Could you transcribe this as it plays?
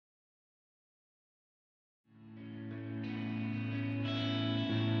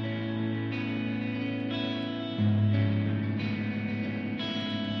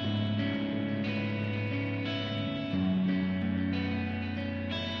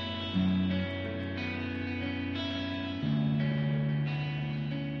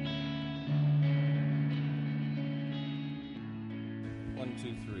1,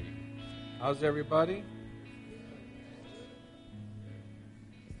 2, 3. How's everybody?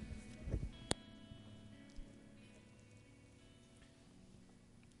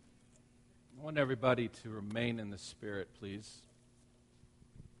 I want everybody to remain in the Spirit, please.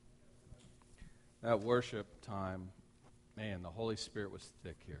 That worship time, man, the Holy Spirit was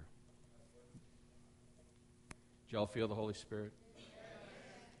thick here. Did y'all feel the Holy Spirit?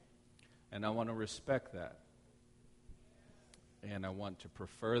 And I want to respect that. And I want to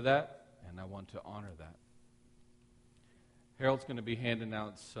prefer that, and I want to honor that. Harold's going to be handing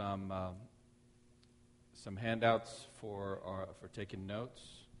out some handouts for taking notes.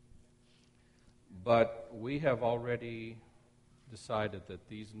 But we have already decided that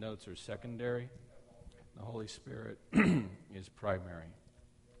these notes are secondary. The Holy Spirit is primary.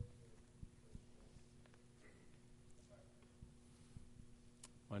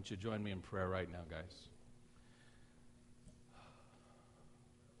 Why don't you join me in prayer right now, guys?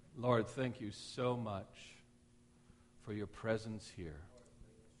 Lord, thank you so much for your presence here.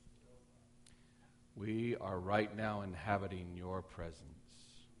 We are right now inhabiting your presence.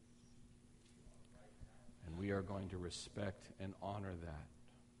 And we are going to respect and honor that.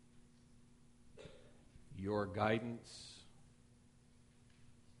 Your guidance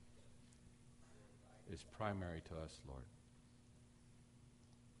is primary to us, Lord.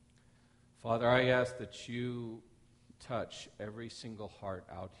 Father, I ask that you touch every single heart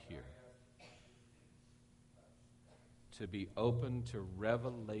out here to be open to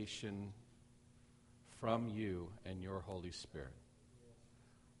revelation from you and your Holy Spirit.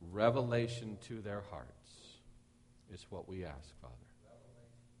 Revelation to their hearts is what we ask, Father.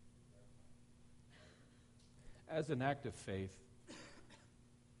 As an act of faith,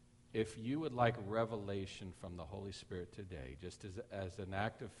 if you would like revelation from the Holy Spirit today, just as an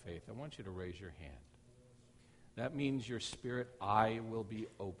act of faith, I want you to raise your hand. That means your spirit eye will be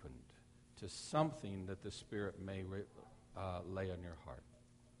opened to something that the Spirit may lay on your heart.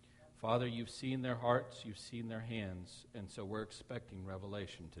 Father, you've seen their hearts, you've seen their hands, and so we're expecting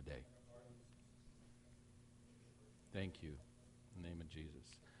revelation today. Thank you. In the name of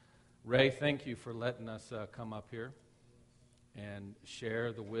Jesus. Ray, thank you for letting us come up here and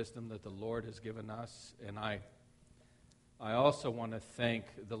share the wisdom that the Lord has given us. And I also want to thank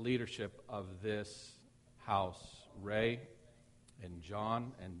the leadership of this house, Ray and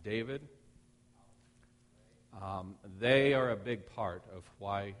John and David. They are a big part of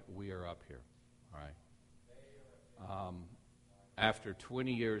why we are up here. All right. After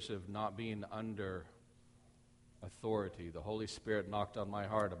 20 years of not being under authority, the Holy Spirit knocked on my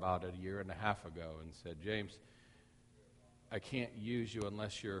heart about a year and a half ago and said, James, I can't use you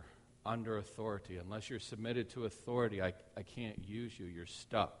unless you're under authority. Unless you're submitted to authority, I can't use you. You're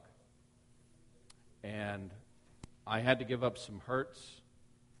stuck. And I had to give up some hurts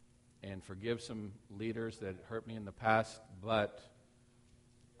and forgive some leaders that hurt me in the past, but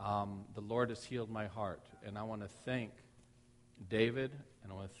the Lord has healed my heart. And I want to thank David,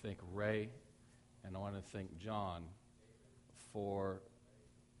 and I want to thank Ray, and I want to thank John for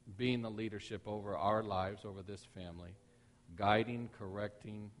being the leadership over our lives, over this family, guiding,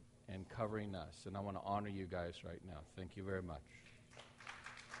 correcting, and covering us. And I want to honor you guys right now. Thank you very much.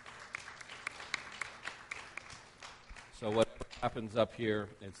 So what happens up here,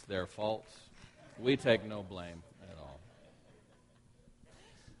 it's their fault. We take no blame at all.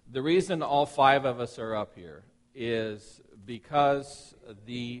 The reason all five of us are up here is because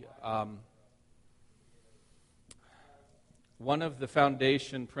one of the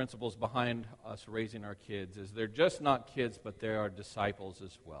foundation principles behind us raising our kids is they're just not kids, but they are disciples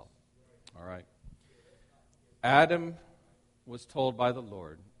as well. All right? Adam was told by the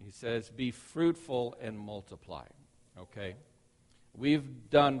Lord, he says, be fruitful and multiply. Okay? We've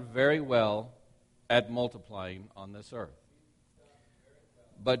done very well at multiplying on this earth.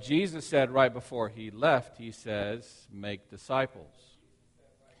 But Jesus said right before he left, he says, make disciples.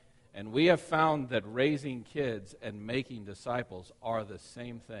 And we have found that raising kids and making disciples are the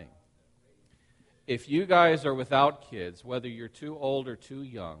same thing. If you guys are without kids, whether you're too old or too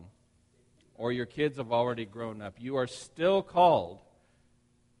young, or your kids have already grown up, you are still called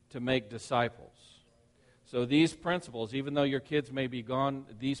to make disciples. So these principles, even though your kids may be gone,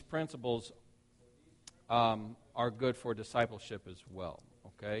 these principles are good for discipleship as well.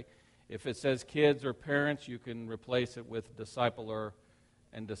 Okay? If it says kids or parents, you can replace it with discipler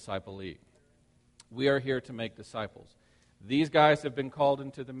and disciplee. We are here to make disciples. These guys have been called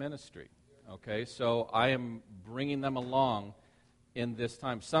into the ministry. Okay? So I am bringing them along in this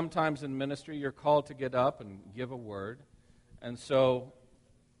time. Sometimes in ministry, you're called to get up and give a word. And so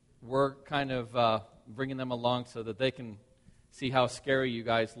we're kind of bringing them along so that they can see how scary you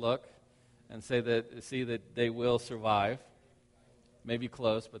guys look and see that they will survive. Maybe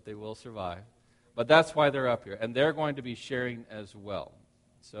close, but they will survive. But that's why they're up here. And they're going to be sharing as well.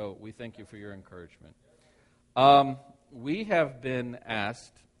 So we thank you for your encouragement. We have been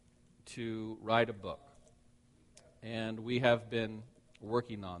asked to write a book. And we have been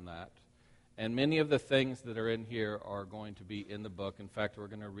working on that. And many of the things that are in here are going to be in the book. In fact, we're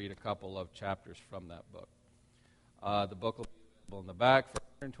going to read a couple of chapters from that book. The book will be available in the back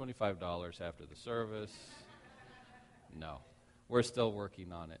for $125 after the service. No, we're still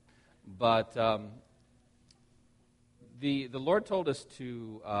working on it. But the Lord told us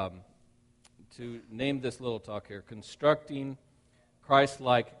to name this little talk here, Constructing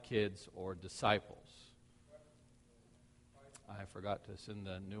Christ-like Kids or Disciples. I forgot to send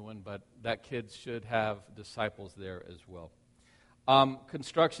the new one, but that kids should have disciples there as well.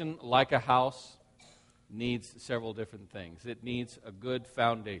 Construction, like a house, needs several different things. It needs a good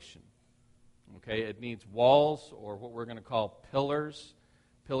foundation. Okay, it needs walls, or what we're going to call pillars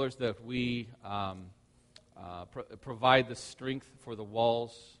that we provide the strength for the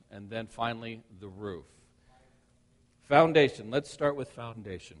walls, and then finally the roof. Foundation. Let's start with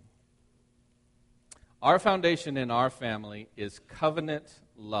foundation. Our foundation in our family is covenant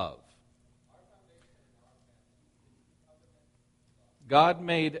love. God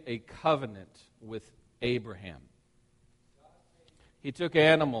made a covenant with Abraham. He took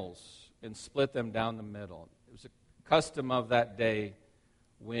animals and split them down the middle. It was a custom of that day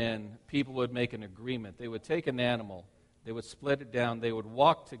when people would make an agreement. They would take an animal, they would split it down, they would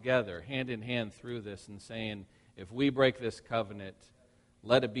walk together hand in hand through this and saying, if we break this covenant,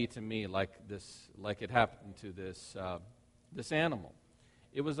 let it be to me like it happened to this animal.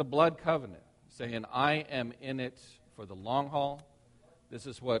 It was a blood covenant, saying, I am in it for the long haul. This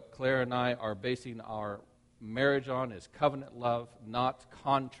is what Claire and I are basing our marriage on, is covenant love, not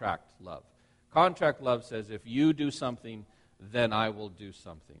contract love. Contract love says, if you do something, then I will do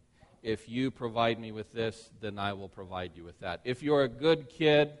something. If you provide me with this, then I will provide you with that. If you're a good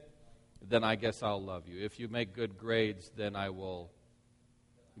kid, then I guess I'll love you. If you make good grades, then I will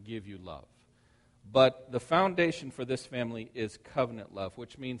give you love. But the foundation for this family is covenant love,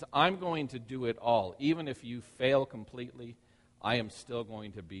 which means I'm going to do it all. Even if you fail completely, I am still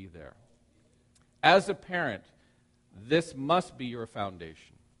going to be there. As a parent, this must be your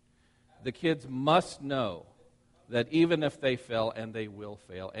foundation. The kids must know that even if they fail, and they will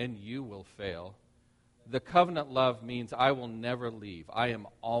fail, and you will fail, the covenant love means I will never leave. I am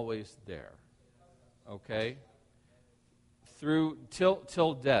always there. Okay?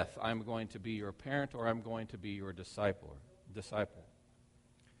 Till death, I'm going to be your parent, or I'm going to be your disciple.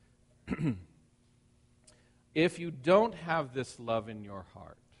 If you don't have this love in your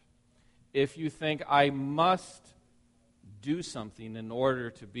heart, if you think I must do something in order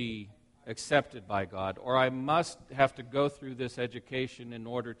to be accepted by God, or I must have to go through this education in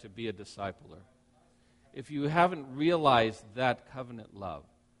order to be a discipler, if you haven't realized that covenant love,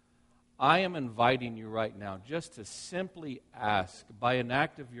 I am inviting you right now just to simply ask, by an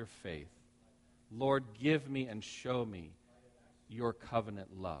act of your faith, Lord, give me and show me your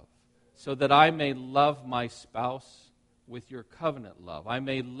covenant love, so that I may love my spouse with your covenant love. I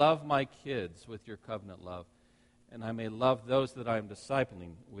may love my kids with your covenant love, and I may love those that I am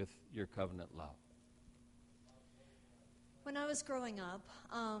discipling with your covenant love. When I was growing up,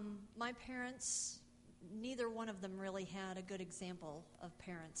 my parents, neither one of them really had a good example of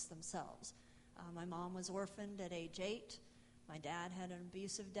parents themselves. My mom was orphaned at age 8. My dad had an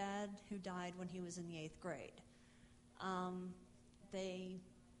abusive dad who died when he was in the 8th grade. They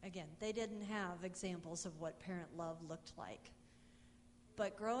didn't have examples of what parent love looked like.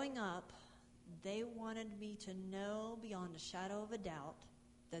 But growing up, they wanted me to know beyond a shadow of a doubt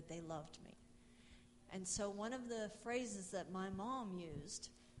that they loved me. And so one of the phrases that my mom used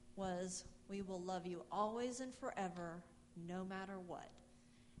was, we will love you always and forever, no matter what.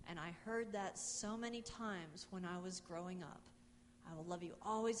 And I heard that so many times when I was growing up. I will love you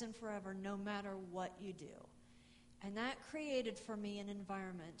always and forever, no matter what you do. And that created for me an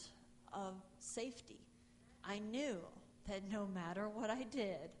environment of safety. I knew that no matter what I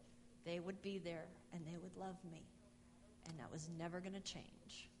did, they would be there and they would love me. And that was never going to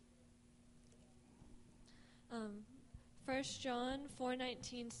change. 1 John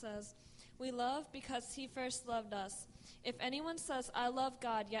 4:19 says, we love because he first loved us. If anyone says, I love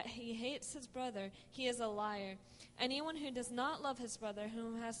God, yet he hates his brother, he is a liar. Anyone who does not love his brother,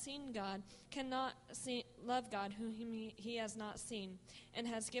 whom has seen God, cannot love God, whom he has not seen, and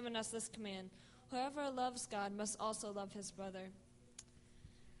has given us this command. Whoever loves God must also love his brother.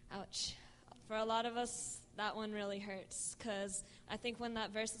 Ouch. For a lot of us, that one really hurts, because I think when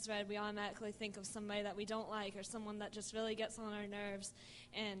that verse is read, we automatically think of somebody that we don't like or someone that just really gets on our nerves.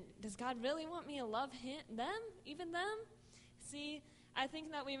 And does God really want me to love even them? See, I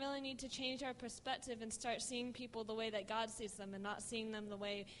think that we really need to change our perspective and start seeing people the way that God sees them and not seeing them the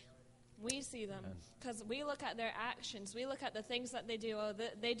way we see them. Because we look at their actions. We look at the things that they do. Oh,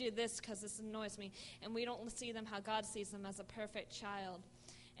 they do this because this annoys me. And we don't see them how God sees them, as a perfect child.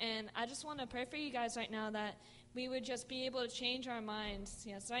 And I just want to pray for you guys right now that we would just be able to change our minds.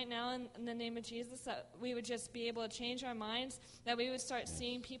 Yes, right now in the name of Jesus, that we would just be able to change our minds, that we would start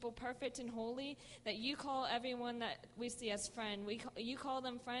seeing people perfect and holy, that you call everyone that we see as friend. You call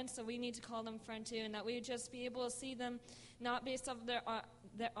them friends, so we need to call them friend too, and that we would just be able to see them not based off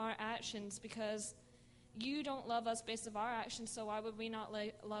our actions, because you don't love us based off our actions, so why would we not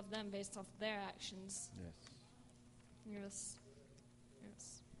love them based off their actions? Yes.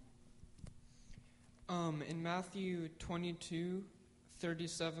 In Matthew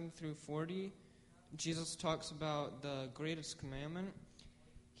 22:37 through 40, Jesus talks about the greatest commandment.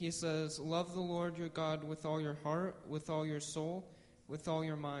 He says, "Love the Lord your God with all your heart, with all your soul, with all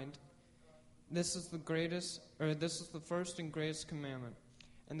your mind. This is the first and greatest commandment.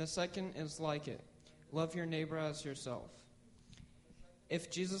 And the second is like it. Love your neighbor as yourself." If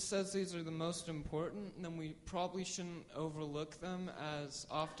Jesus says these are the most important, then we probably shouldn't overlook them as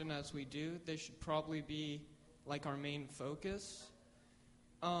often as we do. They should probably be like our main focus.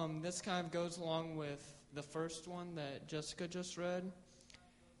 This kind of goes along with the first one that Jessica just read.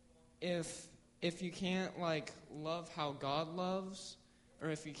 If you can't love how God loves, or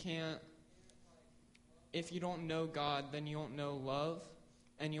if you don't know God, then you don't know love,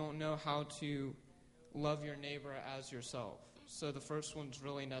 and you don't know how to love your neighbor as yourself. So the first one's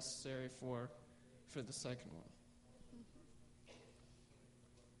really necessary for the second one.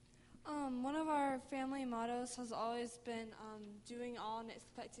 One of our family mottos has always been doing all and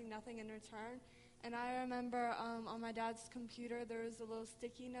expecting nothing in return. And I remember on my dad's computer there was a little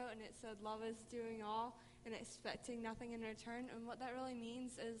sticky note, and it said, "Love is doing all and expecting nothing in return." And what that really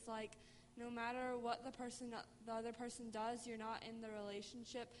means is no matter what the other person does, you're not in the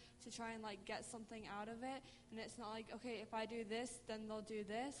relationship to try and get something out of it. And it's not okay, if I do this, then they'll do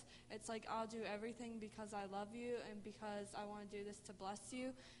this. It's I'll do everything because I love you and because I want to do this to bless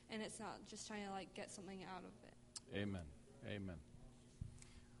you. And it's not just trying to get something out of it. Amen.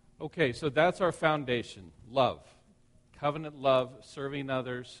 Okay, so that's our foundation. Love. Covenant love, serving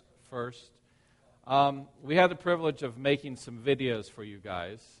others first. We had the privilege of making some videos for you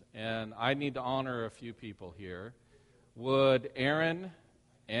guys, and I need to honor a few people here. Would Aaron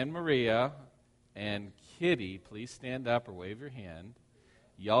and Maria and Kitty please stand up or wave your hand?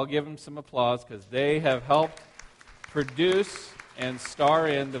 Y'all give them some applause, because they have helped produce and star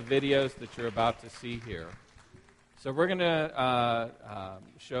in the videos that you're about to see here. So we're going to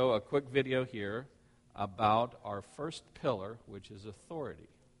show a quick video here about our first pillar, which is authority.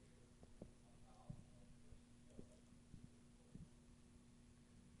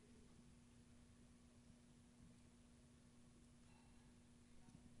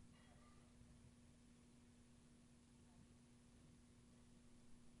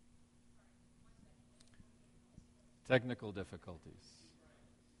 Technical difficulties.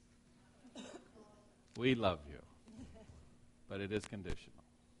 We love you, but it is conditional.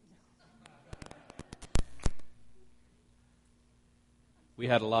 We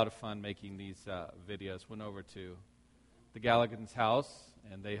had a lot of fun making these videos. Went over to the Galligan's house,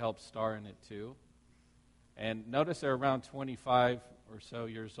 and they helped star in it too. And notice they're around 25 or so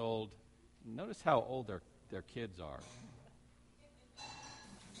years old. Notice how old their kids are.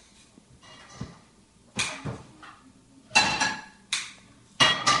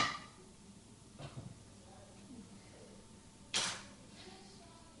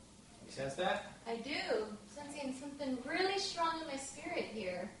 Sense that? I do. Sensing something really strong in my spirit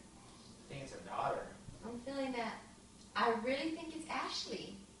here. I think it's her daughter. I'm feeling that. I really think it's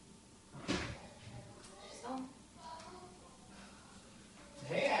Ashley. So.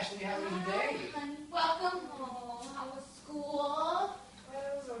 Hey, Ashley, how was your day? Hi, honey. Welcome home. How was school?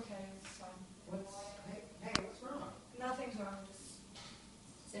 It was okay. It's fine. What's wrong? Nothing's wrong. Just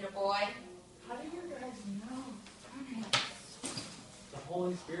Is it a boy? how do you guys know? The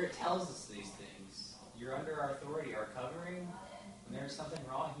Holy Spirit tells us these things. You're under our authority, our covering. When there's something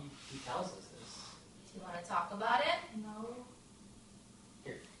wrong, He tells us this. Do you want to talk about it? No.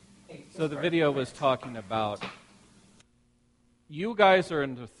 Here. Hey, So the video was talking about you guys are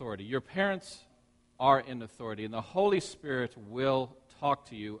in authority. Your parents are in authority, and the Holy Spirit will talk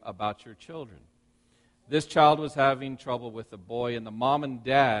to you about your children. This child was having trouble with the boy, and the mom and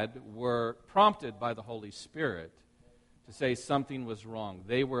dad were prompted by the Holy Spirit to say something was wrong.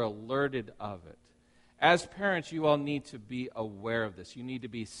 They were alerted of it. As parents, you all need to be aware of this. You need to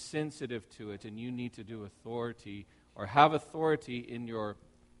be sensitive to it, and you need to do authority or have authority in your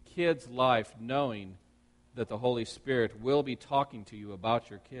kid's life, knowing that the Holy Spirit will be talking to you about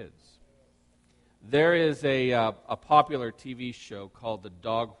your kids. There is a popular TV show called The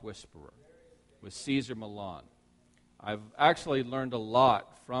Dog Whisperer with Cesar Millan. I've actually learned a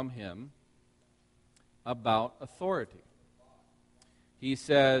lot from him about authority. He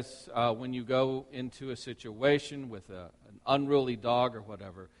says when you go into a situation with an unruly dog or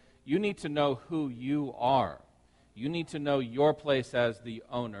whatever, you need to know who you are. You need to know your place as the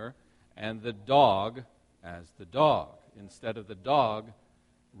owner and the dog as the dog, instead of the dog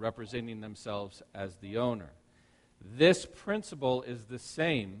representing themselves as the owner. This principle is the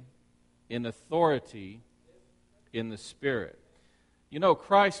same in authority in the Spirit. You know,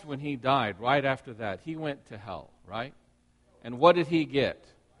 Christ, when he died, right after that, he went to hell, right? And what did he get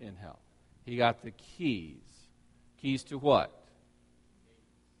in hell? He got the keys. Keys to what?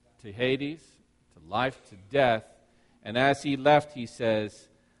 To Hades, to life, to death. And as he left, he says,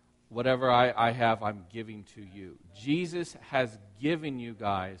 whatever I have, I'm giving to you. Jesus has given you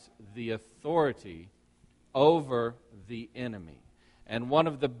guys the authority over the enemy. And one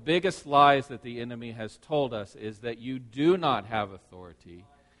of the biggest lies that the enemy has told us is that you do not have authority.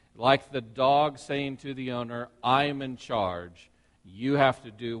 Like the dog saying to the owner, I'm in charge. You have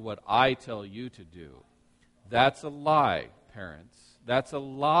to do what I tell you to do. That's a lie, parents. That's a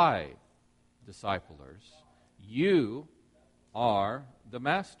lie, disciplers. You are the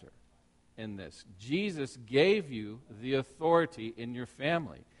master in this. Jesus gave you the authority in your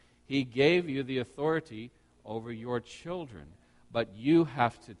family. He gave you the authority over your children. But you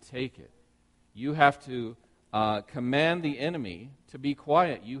have to take it. You have to command the enemy to be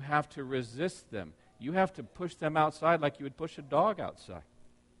quiet. You have to resist them. You have to push them outside like you would push a dog outside.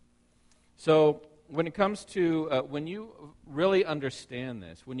 So when it comes to, when you really understand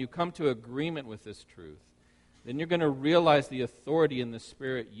this, when you come to agreement with this truth, then you're going to realize the authority in the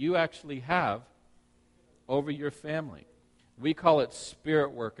Spirit you actually have over your family. We call it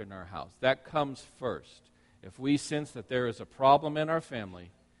spirit work in our house. That comes first. If we sense that there is a problem in our family,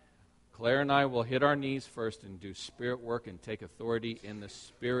 Claire and I will hit our knees first and do spirit work and take authority in the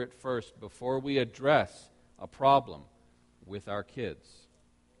Spirit first before we address a problem with our kids.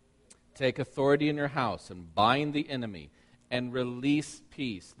 Take authority in your house and bind the enemy and release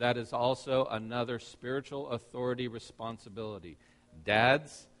peace. That is also another spiritual authority responsibility.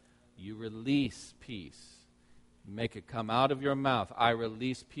 Dads, you release peace. Make it come out of your mouth. I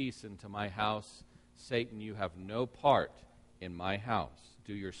release peace into my house. Satan, you have no part in my house.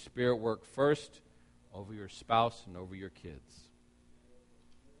 Do your spirit work first over your spouse and over your kids.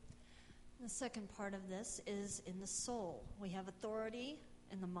 The second part of this is in the soul. We have authority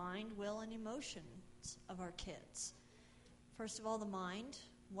in the mind, will, and emotions of our kids. First of all, the mind.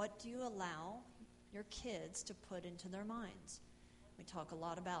 What do you allow your kids to put into their minds? We talk a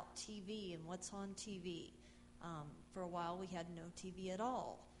lot about TV and what's on TV. For a while, we had no TV at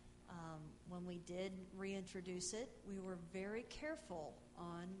all. When we did reintroduce it, we were very careful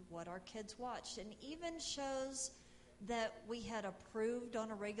on what our kids watched. And even shows that we had approved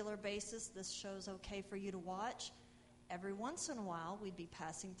on a regular basis, this show's okay for you to watch, every once in a while we'd be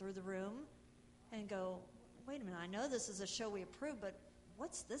passing through the room and go, wait a minute, I know this is a show we approved, but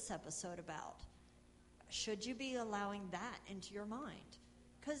what's this episode about? Should you be allowing that into your mind?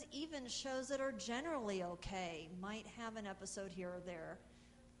 Because even shows that are generally okay might have an episode here or there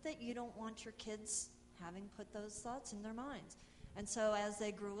that you don't want your kids having put those thoughts in their minds. And so as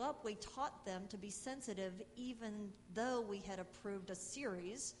they grew up, we taught them to be sensitive, even though we had approved a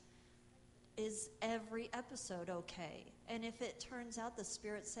series. Is every episode okay? And if it turns out the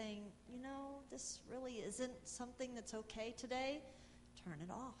Spirit's saying, you know, this really isn't something that's okay today, turn it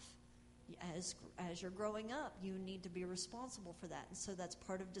off. As you're growing up, you need to be responsible for that. And so that's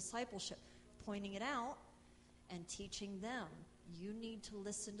part of discipleship, pointing it out and teaching them. You need to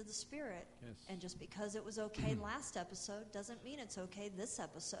listen to the Spirit. Yes. And just because it was okay last episode doesn't mean it's okay this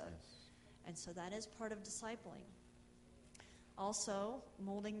episode. Yes. And so that is part of discipling. Also,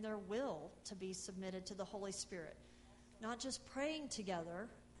 molding their will to be submitted to the Holy Spirit. Not just praying together,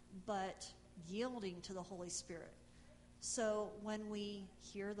 but yielding to the Holy Spirit. So when we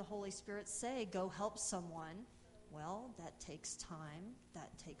hear the Holy Spirit say, go help someone, well, that takes time,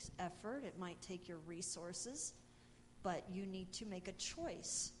 that takes effort, it might take your resources, but you need to make a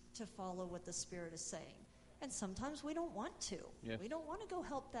choice to follow what the Spirit is saying. And sometimes we don't want to. Yes. We don't want to go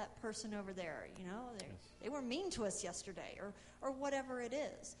help that person over there. Yes. They were mean to us yesterday, or whatever it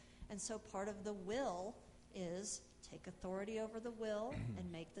is. And so part of the will is take authority over the will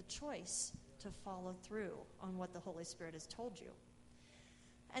and make the choice to follow through on what the Holy Spirit has told you.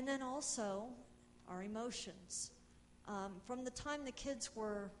 And then also our emotions. From the time the kids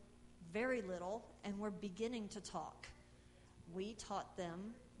were very little and were beginning to talk, we taught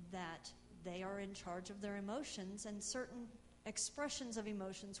them that they are in charge of their emotions, and certain expressions of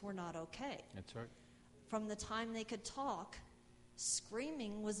emotions were not okay. That's right. From the time they could talk,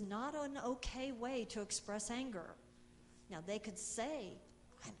 screaming was not an okay way to express anger. Now, they could say,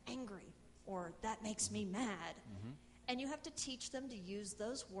 I'm angry, or that makes me mad. Mm-hmm. And you have to teach them to use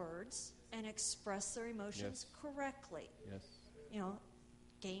those words and express their emotions correctly. Yes.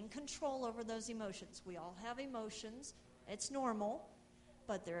 Gain control over those emotions. We all have emotions. It's normal.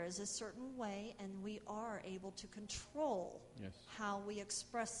 But there is a certain way, and we are able to control how we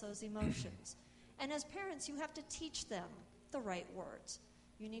express those emotions. And as parents, you have to teach them the right words.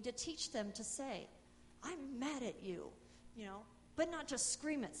 You need to teach them to say, I'm mad at you, but not just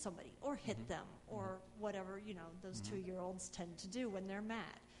scream at somebody or hit them or whatever, those 2-year-olds tend to do when they're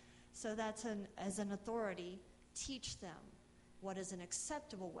mad. So that's as an authority, teach them what is an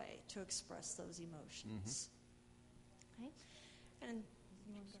acceptable way to express those emotions. Okay? And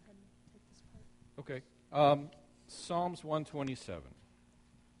you want to go ahead and take this part? Okay. Psalms 127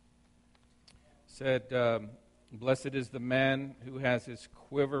 said, blessed is the man who has his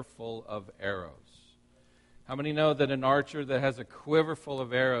quiver full of arrows. How many know that an archer that has a quiver full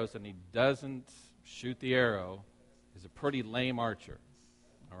of arrows and he doesn't shoot the arrow is a pretty lame archer?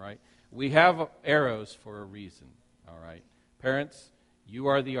 All right? We have arrows for a reason. All right? Parents, you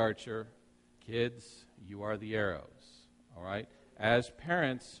are the archer. Kids, you are the arrows. All right? As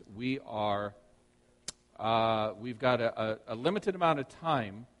parents, we've got a limited amount of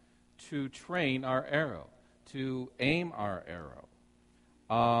time to train our arrow, to aim our arrow.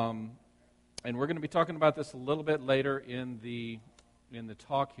 And we're going to be talking about this a little bit later in the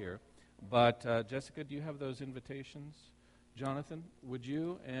talk here. But Jessica, do you have those invitations? Jonathan, would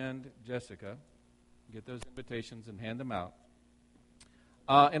you and Jessica get those invitations and hand them out?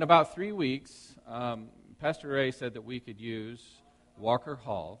 In about 3 weeks, Pastor Ray said that we could use Walker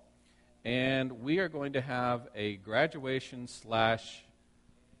Hall, and we are going to have a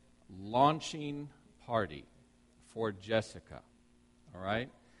graduation/launching party for Jessica. All right?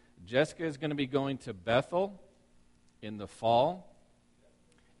 Jessica is going to be going to Bethel in the fall,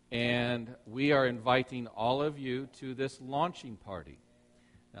 and we are inviting all of you to this launching party.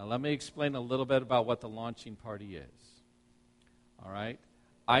 Now, let me explain a little bit about what the launching party is. All right?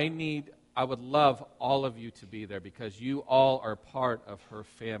 I would love all of you to be there because you all are part of her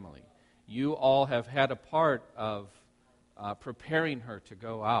family. You all have had a part of preparing her to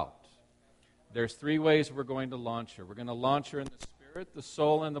go out. There's 3 ways we're going to launch her. We're going to launch her in the spirit, the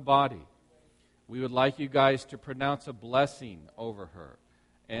soul, and the body. We would like you guys to pronounce a blessing over her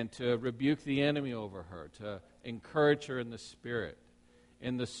and to rebuke the enemy over her, to encourage her in the spirit.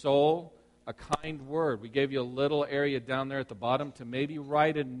 In the soul, a kind word. We gave you a little area down there at the bottom to maybe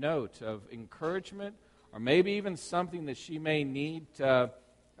write a note of encouragement or maybe even something that she may need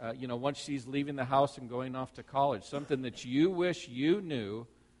once she's leaving the house and going off to college, something that you wish you knew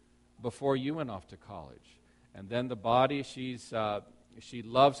before you went off to college. And then the body, she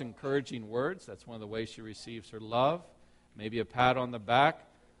loves encouraging words. That's one of the ways she receives her love. Maybe a pat on the back.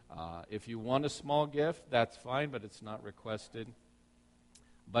 If you want a small gift, that's fine, but it's not requested.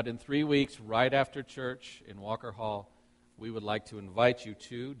 But in 3 weeks, right after church in Walker Hall, we would like to invite you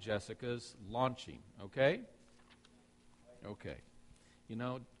to Jessica's launching. Okay? Okay.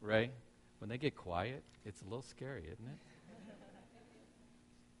 Ray, when they get quiet, it's a little scary, isn't it?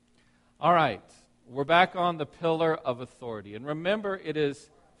 All right. We're back on the pillar of authority. And remember, it is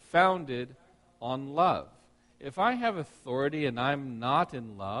founded on love. If I have authority and I'm not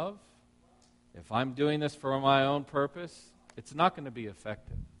in love, if I'm doing this for my own purpose, it's not going to be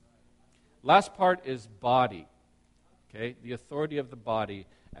effective. Last part is body. Okay? The authority of the body.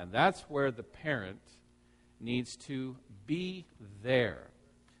 And that's where the parent needs to be there.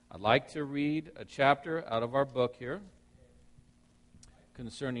 I'd like to read a chapter out of our book here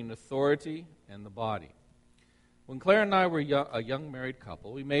concerning authority and the body. When Claire and I were a young married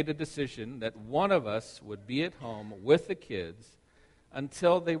couple, we made a decision that one of us would be at home with the kids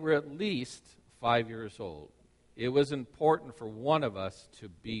until they were at least 5 years old. It was important for one of us to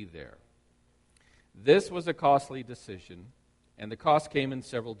be there. This was a costly decision, and the cost came in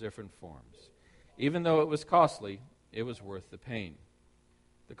several different forms. Even though it was costly, it was worth the pain.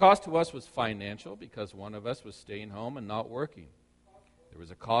 The cost to us was financial because one of us was staying home and not working. There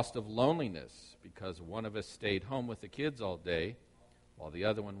was a cost of loneliness because one of us stayed home with the kids all day while the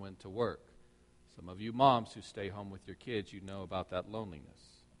other one went to work. Some of you moms who stay home with your kids, you know about that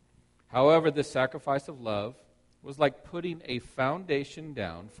loneliness. However, this sacrifice of love was like putting a foundation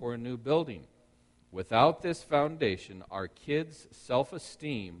down for a new building. Without this foundation, our kids'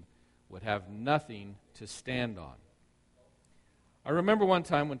 self-esteem would have nothing to stand on. I remember one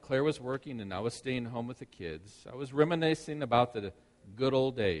time when Claire was working and I was staying home with the kids, I was reminiscing about the good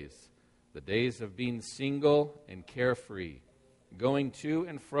old days, the days of being single and carefree, going to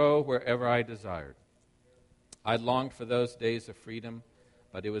and fro wherever I desired. I longed for those days of freedom,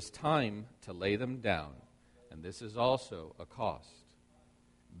 but it was time to lay them down, and this is also a cost.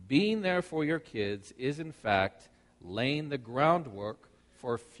 Being there for your kids is, in fact, laying the groundwork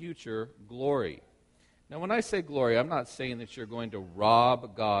for future glory. Now, when I say glory, I'm not saying that you're going to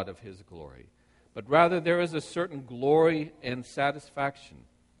rob God of His glory, but rather there is a certain glory and satisfaction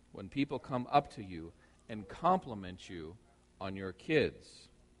when people come up to you and compliment you on your kids.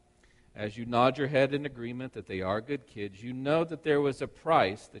 As you nod your head in agreement that they are good kids, you know that there was a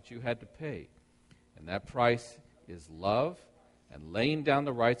price that you had to pay, and that price is love and laying down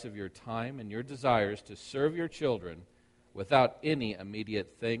the rights of your time and your desires to serve your children without any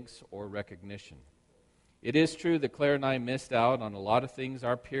immediate thanks or recognition. It is true that Claire and I missed out on a lot of things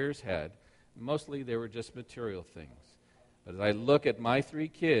our peers had. Mostly they were just material things. But as I look at my 3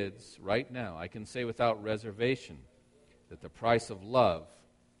 kids right now, I can say without reservation that the price of love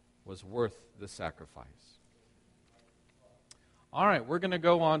was worth the sacrifice. All right, we're going to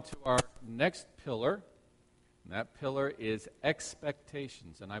go on to our next pillar. And that pillar is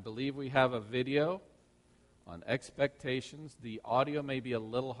expectations. And I believe we have a video on expectations. The audio may be a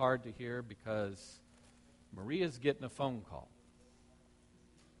little hard to hear because Maria's getting a phone call.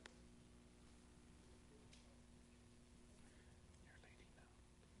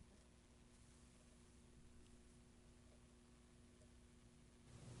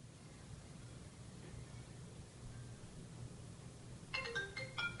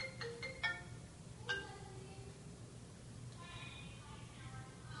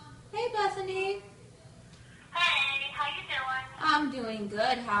 Hey, Bethany. Hey, how you doing? I'm doing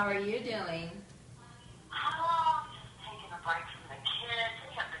good. How are you doing? Oh, just taking a break from the kids.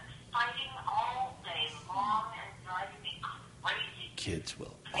 We have been fighting all day long and it's driving me crazy. Kids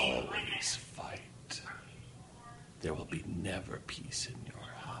will always fight. There will be never peace in your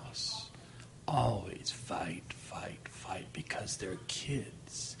house. Always fight, fight, fight, because they're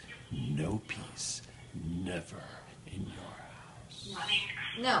kids. No peace, never in your house.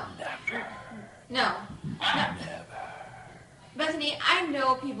 No. Never. No. Never. Bethany, I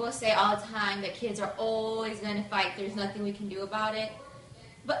know people say all the time that kids are always going to fight. There's nothing we can do about it.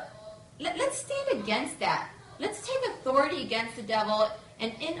 But let's stand against that. Let's take authority against the devil.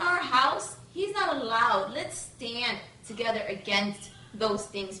 And in our house, he's not allowed. Let's stand together against those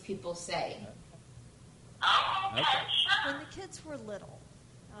things people say. Oh, okay, sure. When the kids were little,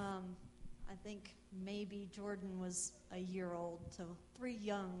 I think maybe Jordan was a year old, so 3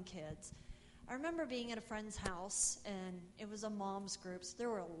 young kids. I remember being at a friend's house, and it was a mom's group, so there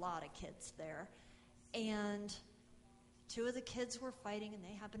were a lot of kids there. And 2 of the kids were fighting, and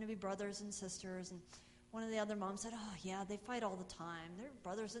they happened to be brothers and sisters. And one of the other moms said, "Oh, yeah, they fight all the time. They're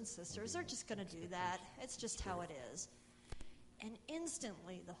brothers and sisters. They're just going to do that. It's just how it is." And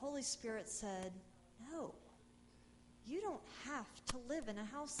instantly, the Holy Spirit said, "No, you don't have to live in a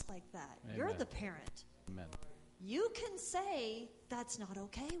house like that. Amen. You're the parent. Amen. You can say, that's not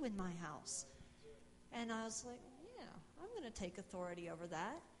okay in my house." And I was like, yeah, I'm going to take authority over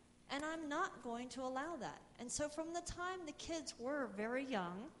that. And I'm not going to allow that. And so from the time the kids were very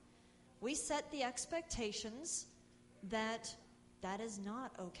young, we set the expectations that that is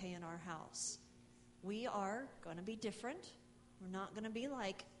not okay in our house. We are going to be different. We're not going to be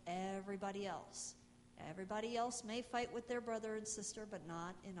like everybody else. Everybody else may fight with their brother and sister, but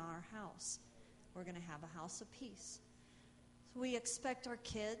not in our house. We're going to have a house of peace. So we expect our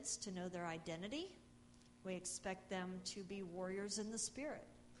kids to know their identity. We expect them to be warriors in the Spirit.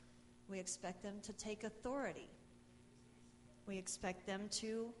 We expect them to take authority. We expect them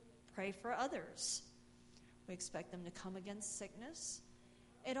to pray for others. We expect them to come against sickness.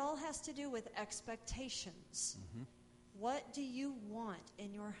 It all has to do with expectations. Mm-hmm. What do you want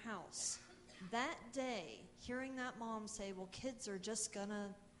in your house? That day, hearing that mom say, well, kids are just going to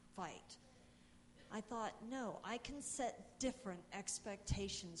fight, I thought, no, I can set different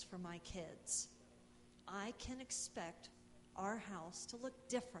expectations for my kids. I can expect our house to look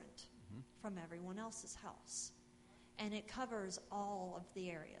different from everyone else's house. And it covers all of the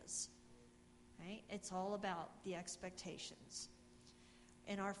areas. Right? It's all about the expectations.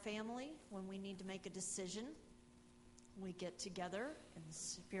 In our family, when we need to make a decision, we get together in the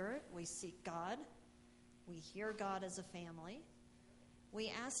Spirit. We seek God. We hear God as a family.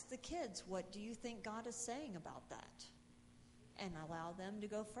 We ask the kids, what do you think God is saying about that? And allow them to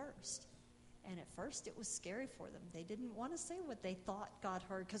go first. And at first it was scary for them. They didn't want to say what they thought God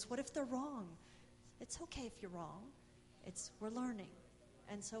heard, because what if they're wrong? It's okay if you're wrong. We're learning.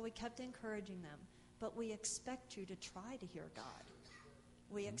 And so we kept encouraging them. But we expect you to try to hear God.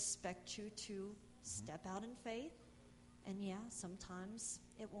 We expect you to step out in faith. And yeah, sometimes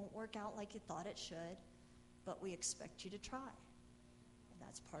it won't work out like you thought it should. But we expect you to try. And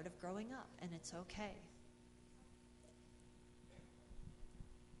that's part of growing up. And it's okay.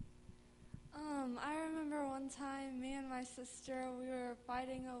 I remember one time, me and my sister, we were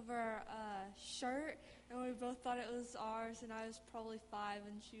fighting over a shirt, and we both thought it was ours, and I was probably 5,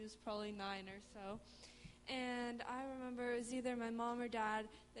 and she was probably 9 or so. And I remember it was either my mom or dad,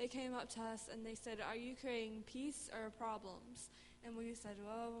 they came up to us, and they said, are you creating peace or problems? And we said,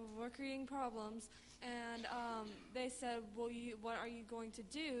 well, we're creating problems. And they said, well, what are you going to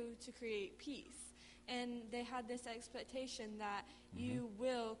do to create peace? And they had this expectation that you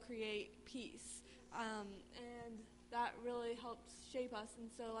will create peace. And that really helped shape us. And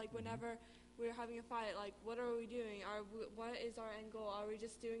so, like, whenever we're having a fight, like, what are we doing? What is our end goal? Are we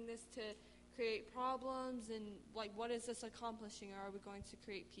just doing this to create problems? And, like, what is this accomplishing? Or are we going to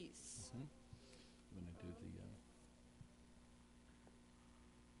create peace? I'm going to do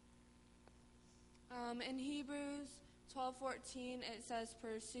the... In Hebrews 12:14, it says,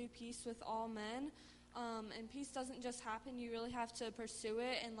 pursue peace with all men. And peace doesn't just happen. You really have to pursue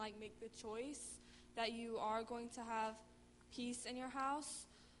it and, like, make the choice that you are going to have peace in your house.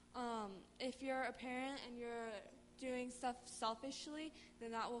 If you're a parent and you're doing stuff selfishly,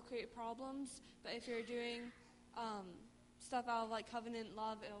 then that will create problems. But if you're doing stuff out of, like, covenant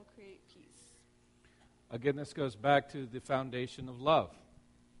love, it'll create peace. Again, this goes back to the foundation of love.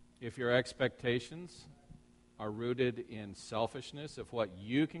 If your expectations are rooted in selfishness of what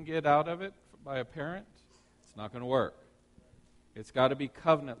you can get out of it by a parent, it's not going to work. It's got to be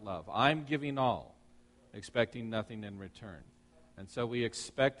covenant love. I'm giving all, expecting nothing in return. And so we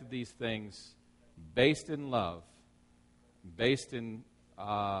expect these things based in love, based in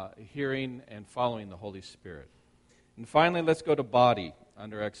hearing and following the Holy Spirit. And finally, let's go to body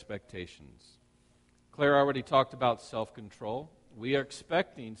under expectations. Claire already talked about self-control. We are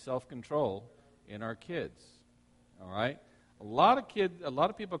expecting self-control in our kids. All right? A lot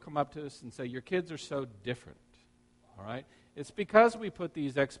of people come up to us and say, your kids are so different. All right? It's because we put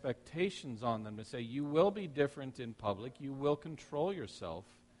these expectations on them to say, you will be different in public. You will control yourself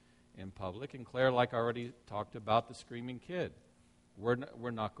in public. And Claire, like I already talked about the screaming kid,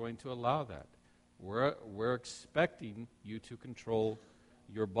 we're not going to allow that. We're expecting you to control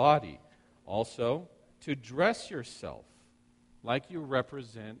your body. Also, to dress yourself like you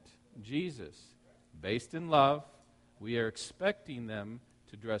represent Jesus. Based in love, we are expecting them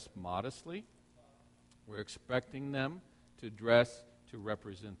to dress modestly. We're expecting them to dress to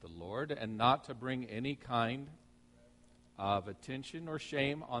represent the Lord and not to bring any kind of attention or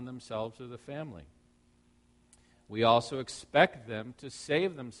shame on themselves or the family. We also expect them to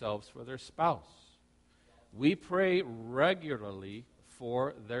save themselves for their spouse. We pray regularly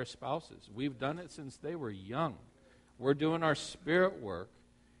for their spouses. We've done it since they were young. We're doing our spirit work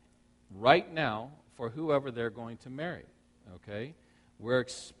right now for whoever they're going to marry, okay? We're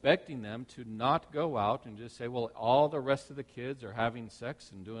expecting them to not go out and just say, well, all the rest of the kids are having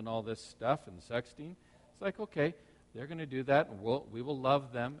sex and doing all this stuff and sexting. It's like, okay, they're going to do that, and we will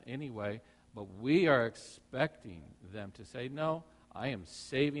love them anyway, but we are expecting them to say, no, I am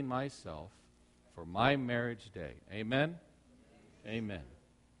saving myself for my marriage day. Amen? Amen.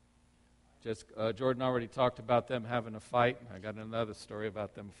 Jordan already talked about them having a fight. I got another story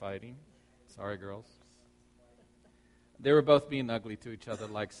about them fighting. Sorry, girls. They were both being ugly to each other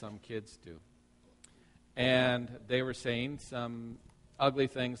like some kids do. And they were saying some ugly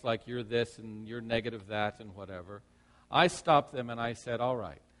things like, you're this and you're negative that and whatever. I stopped them and I said, all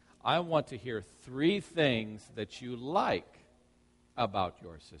right, I want to hear 3 things that you like about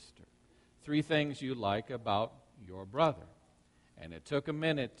your sister. 3 things you like about your brother. And it took a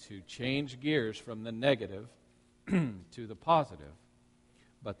minute to change gears from the negative to the positive.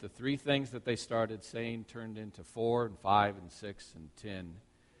 But the 3 things that they started saying turned into 4 and 5 and 6 and 10.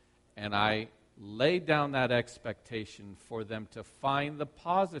 And I laid down that expectation for them to find the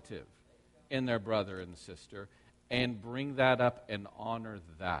positive in their brother and sister and bring that up and honor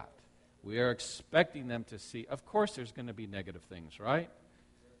that. We are expecting them to see, of course there's going to be negative things, right?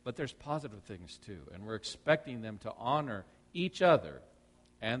 But there's positive things too. And we're expecting them to honor each other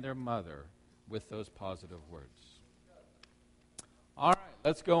and their mother with those positive words. All right,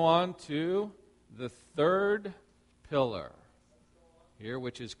 let's go on to the third pillar here,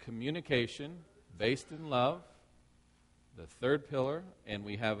 which is communication based in love. The third pillar, and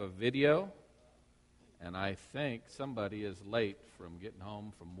we have a video, and I think somebody is late from getting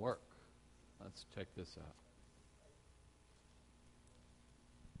home from work. Let's check this out.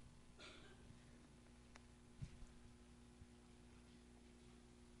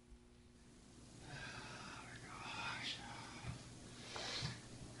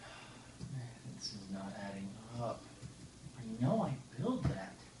 This is not adding up. I know I built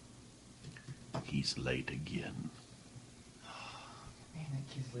that. He's late again. Man, that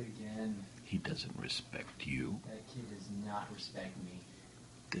kid's late again. He doesn't respect you. That kid does not respect me.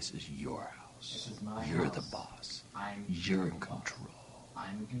 This is your house. This is my You're house. the boss. You're in control.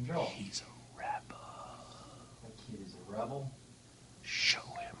 I'm in control. He's a rebel. That kid is a rebel. Show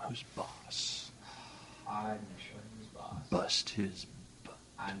him who's boss. I'm gonna show him his boss. Bust his butt.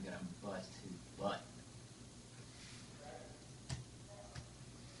 I'm gonna bust his butt.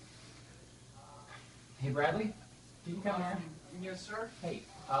 Hey, Bradley, can you come here? Yes, sir. Hey,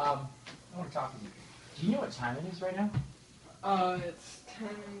 I want to talk to you. Do you know what time it is right now? It's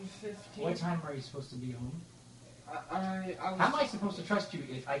 10:15. What time are you supposed to be home? I was. How am I supposed to trust you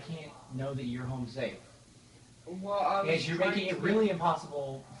if I can't know that you're home safe? Well, I was. Yes, you're making it trying really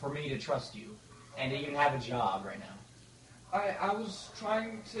impossible for me to trust you and to even have a job right now. I was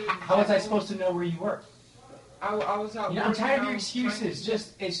trying to. How was I supposed to know where you were? I was out. You know, I'm tired of your excuses.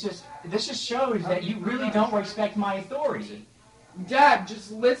 This just shows that you really don't respect my authority. Dad,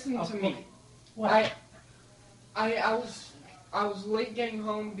 just listen to me. Okay. What? I was late getting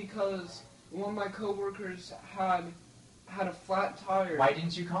home because one of my coworkers had a flat tire. Why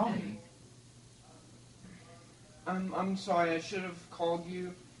didn't you call me? I'm sorry. I should have called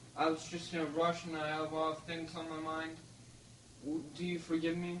you. I was just in a rush and I have a lot of things on my mind. Do you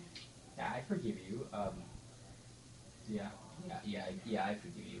forgive me? Yeah, I forgive you. Yeah, I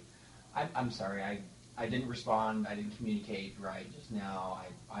forgive you. I'm sorry. I didn't respond. I didn't communicate right just now.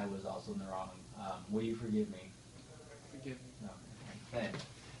 I was also in the wrong. Will you forgive me? Forgive me. No. Okay.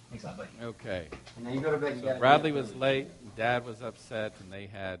 Thanks a lot, buddy. Okay. And now you go to bed. So Bradley was late, Dad was upset, and they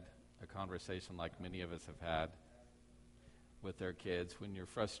had a conversation like many of us have had with their kids when you're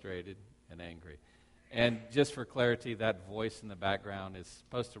frustrated and angry. And just for clarity, that voice in the background is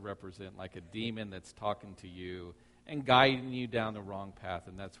supposed to represent like a demon that's talking to you and guiding you down the wrong path.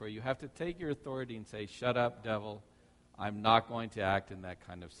 And that's where you have to take your authority and say, shut up, devil. I'm not going to act in that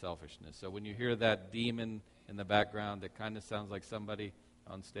kind of selfishness. So when you hear that demon in the background that kind of sounds like somebody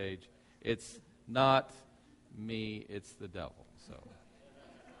on stage, it's not me, it's the devil.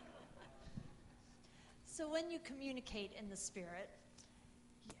 So when you communicate in the Spirit,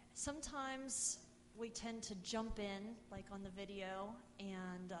 sometimes we tend to jump in, like on the video,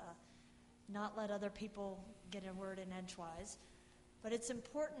 and not let other people get a word in edgewise. But it's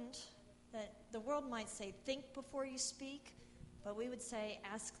important that the world might say, think before you speak, but we would say,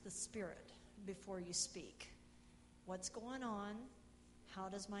 ask the Spirit before you speak. What's going on? How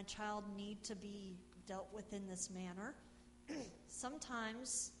does my child need to be dealt with in this manner?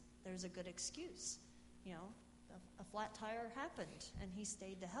 Sometimes there's a good excuse. You know, a flat tire happened, and he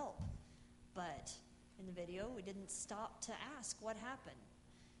stayed to help. But in the video, we didn't stop to ask what happened.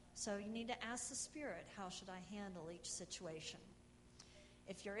 So you need to ask the Spirit, how should I handle each situation?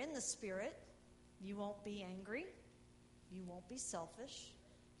 If you're in the Spirit, you won't be angry, you won't be selfish,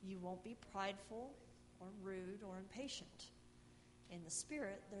 you won't be prideful or rude or impatient. In the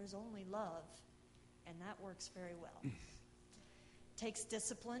Spirit, there's only love, and that works very well. It takes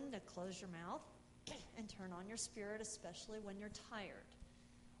discipline to close your mouth and turn on your spirit, especially when you're tired.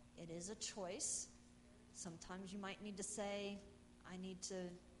 It is a choice. Sometimes you might need to say, I need to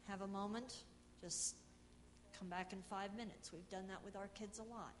have a moment, just come back in 5 minutes. We've done that with our kids a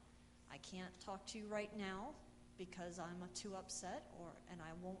lot. I can't talk to you right now because I'm too upset and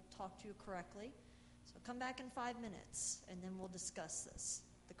I won't talk to you correctly. So come back in 5 minutes and then we'll discuss this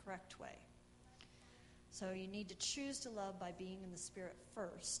the correct way. So you need to choose to love by being in the Spirit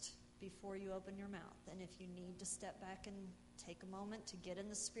first before you open your mouth. And if you need to step back and take a moment to get in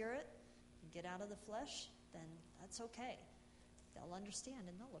the Spirit and get out of the flesh, then that's okay. They'll understand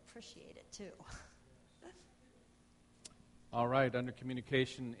and they'll appreciate it too. All right, under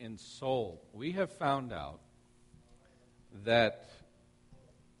communication in soul, we have found out that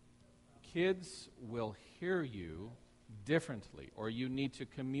kids will hear you differently, or you need to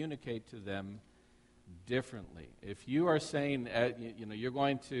communicate to them differently. If you are saying, you're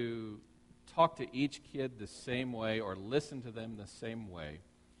going to talk to each kid the same way or listen to them the same way,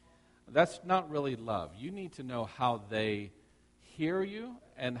 that's not really love. You need to know how they hear you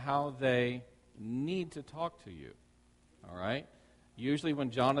and how they need to talk to you. All right? Usually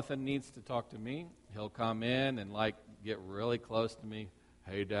when Jonathan needs to talk to me, he'll come in and get really close to me.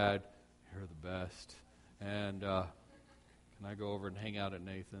 Hey, Dad, you're the best. And can I go over and hang out at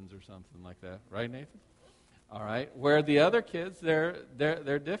Nathan's or something like that? Right, Nathan? All right. Where the other kids, they're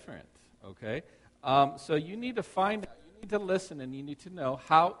different. Okay. So you need to find out, you need to listen, and you need to know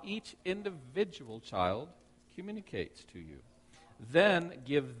how each individual child communicates to you. Then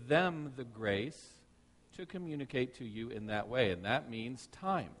give them the grace to communicate to you in that way, and that means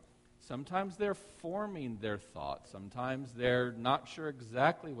time. Sometimes they're forming their thoughts. Sometimes they're not sure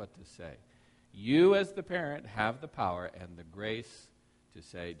exactly what to say. You, as the parent, have the power and the grace to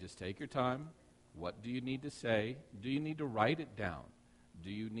say, just take your time. What do you need to say? Do you need to write it down? Do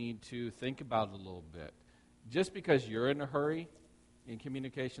you need to think about it a little bit? Just because you're in a hurry in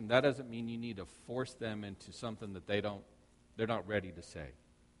communication, that doesn't mean you need to force them into something that they're not ready to say.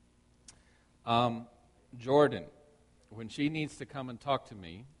 Jordan, when she needs to come and talk to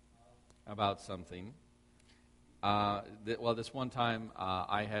me about something, this one time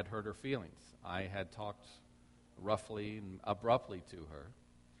I had hurt her feelings. I had talked roughly and abruptly to her,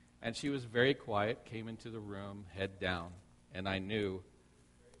 and she was very quiet, came into the room, head down, and I knew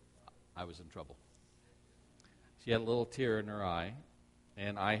I was in trouble. She had a little tear in her eye,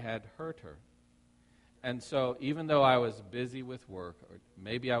 and I had hurt her. And so even though I was busy with work, or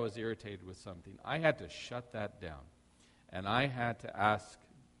maybe I was irritated with something, I had to shut that down. And I had to ask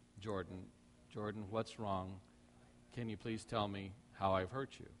Jordan, what's wrong? Can you please tell me how I've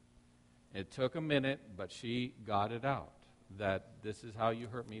hurt you? It took a minute, but she got it out, that this is how you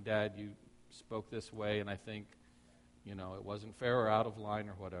hurt me, Dad. You spoke this way, and I think, it wasn't fair or out of line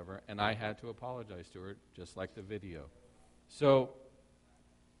or whatever. And I had to apologize to her, just like the video. So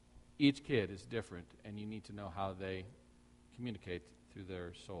each kid is different, and you need to know how they communicate through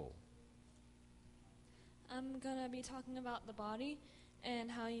their soul. I'm going to be talking about the body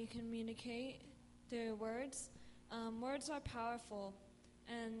and how you communicate through words. Words are powerful,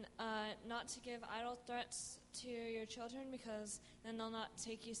 and not to give idle threats to your children, because then they'll not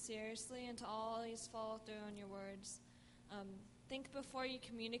take you seriously and to always follow through on your words. Think before you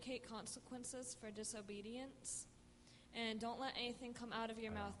communicate consequences for disobedience. And don't let anything come out of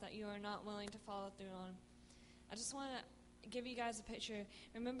your mouth that you are not willing to follow through on. I just want to give you guys a picture.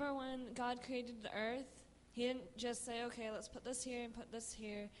 Remember when God created the earth? He didn't just say, okay, let's put this here and put this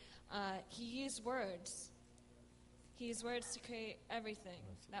here. He used words. He used words to create everything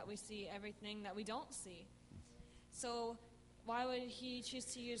that we see, everything that we don't see. So why would he choose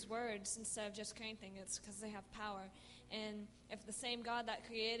to use words instead of just creating things? It's because they have power. And if the same God that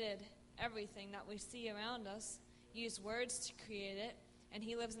created everything that we see around us used words to create it, and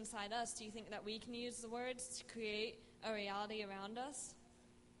he lives inside us, do you think that we can use the words to create a reality around us?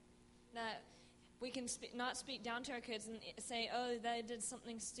 That we can not speak down to our kids and say, oh, they did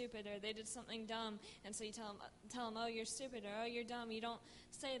something stupid, or they did something dumb, and so you tell them, oh, you're stupid, or oh, you're dumb. You don't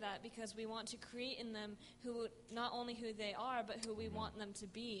say that, because we want to create in them not only who they are, but who we want them to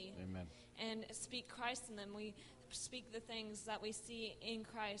be. Amen. And speak Christ in them. We speak the things that we see in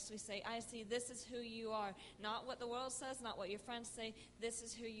Christ. We say, I see, this is who you are. Not what the world says, not what your friends say. This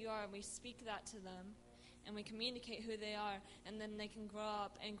is who you are. And we speak that to them, and we communicate who they are, and then they can grow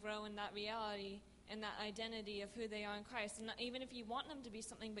up and grow in that reality and that identity of who they are in Christ. And even if you want them to be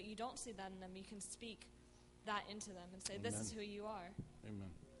something, but you don't see that in them, you can speak that into them and say, this is who you are. Amen.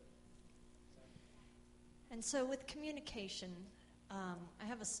 And so with communication, I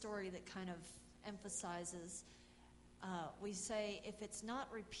have a story that kind of emphasizes, we say if it's not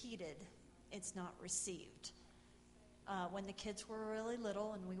repeated, it's not received. When the kids were really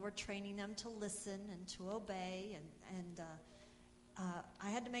little and we were training them to listen and to obey, and I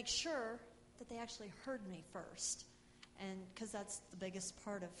had to make sure that they actually heard me first. And because that's the biggest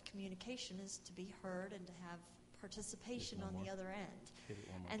part of communication, is to be heard and to have participation on the other end.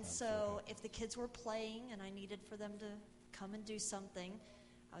 And so if the kids were playing and I needed for them to come and do something,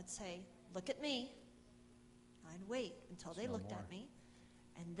 I would say, look at me. I'd wait until they looked at me,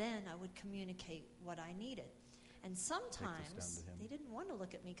 and then I would communicate what I needed. And sometimes they didn't want to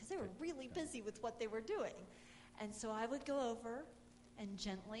look at me because they were really busy with what they were doing. And so I would go over and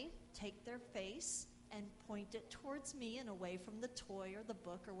gently take their face and point it towards me and away from the toy or the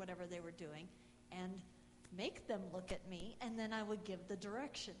book or whatever they were doing, and make them look at me, and then I would give the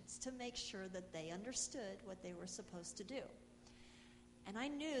directions to make sure that they understood what they were supposed to do. And I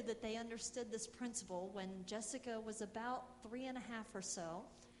knew that they understood this principle when Jessica was about 3.5 or so.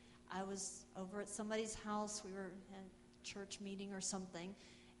 I was over at somebody's house. We were at a church meeting or something,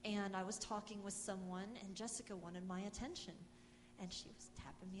 and I was talking with someone, and Jessica wanted my attention. And she was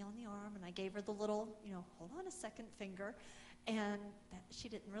tapping me on the arm, and I gave her the little, hold on a second finger, and she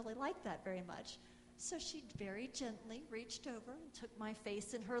didn't really like that very much. So she very gently reached over and took my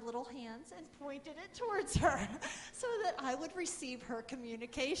face in her little hands and pointed it towards her so that I would receive her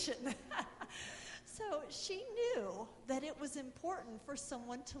communication. So she knew that it was important for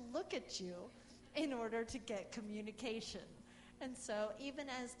someone to look at you in order to get communication. And so even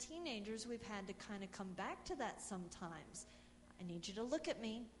as teenagers, we've had to kind of come back to that sometimes. I need you to look at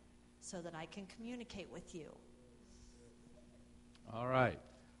me so that I can communicate with you. All right.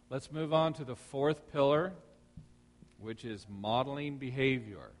 Let's move on to the fourth pillar, which is modeling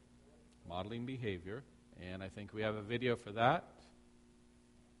behavior. Modeling behavior. And I think we have a video for that.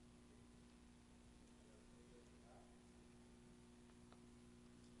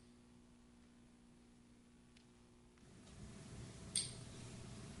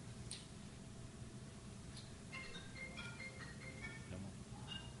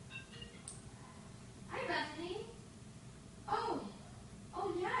 Hi, Bethany.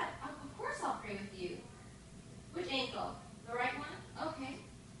 Oh yeah, of course I'll pray with you. Which ankle? The right one? Okay.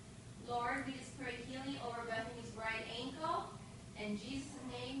 Lord, we just pray healing over Bethany's right ankle. In Jesus'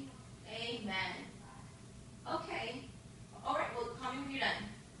 name, amen. Okay. All right, well, call me when you're done.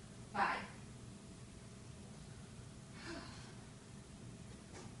 Bye.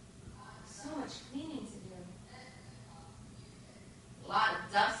 So much cleaning to do. A lot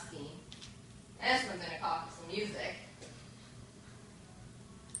of dusting. This one's going to call for some music.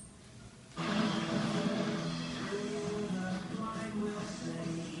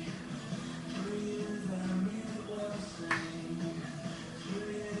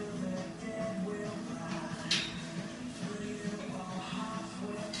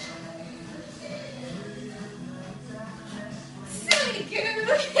 Silly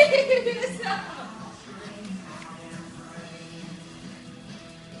goose!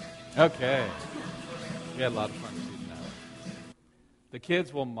 Okay. We had a lot of fun shooting that. The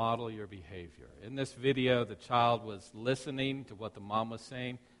kids will model your behavior. In this video, the child was listening to what the mom was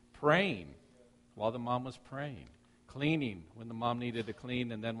saying, praying while the mom was praying, cleaning when the mom needed to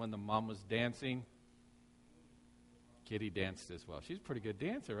clean, and then when the mom was dancing, Kitty danced as well. She's a pretty good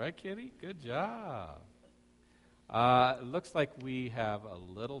dancer, right, Kitty? Good job. It looks like we have a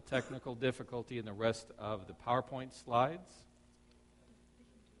little technical difficulty in the rest of the PowerPoint slides.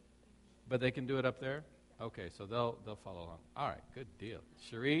 But they can do it up there? Okay, so they'll follow along. All right, good deal.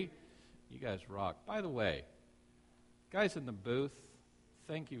 Cherie, you guys rock. By the way, guys in the booth,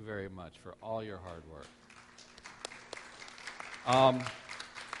 thank you very much for all your hard work.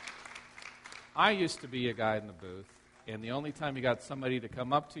 I used to be a guy in the booth, and the only time you got somebody to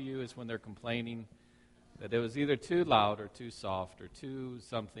come up to you is when they're complaining that it was either too loud or too soft or too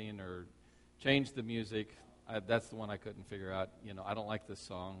something or change the music. That's the one I couldn't figure out. I don't like this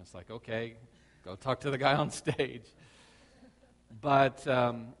song. It's like, okay, go talk to the guy on stage. But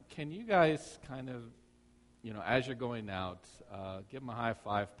can you guys kind of, as you're going out, give them a high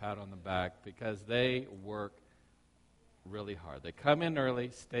five, pat on the back, because they work really hard. They come in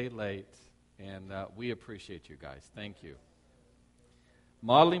early, stay late, and we appreciate you guys. Thank you.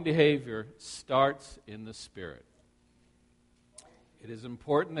 Modeling behavior starts in the Spirit. It is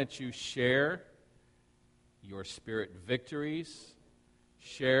important that you share your Spirit victories,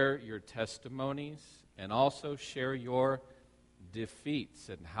 share your testimonies, and also share your defeats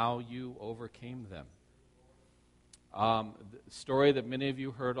and how you overcame them. The story that many of you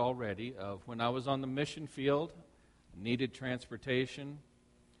heard already of when I was on the mission field, needed transportation,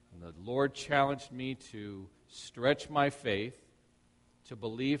 and the Lord challenged me to stretch my faith to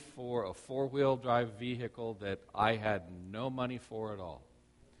believe for a four-wheel drive vehicle that I had no money for at all.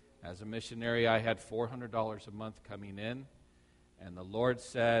 As a missionary, I had $400 a month coming in, and the Lord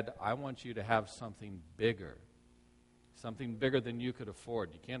said, I want you to have something bigger than you could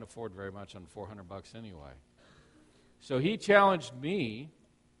afford. You can't afford very much on $400 anyway. So he challenged me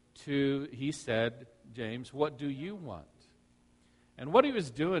he said, James, what do you want? And what he was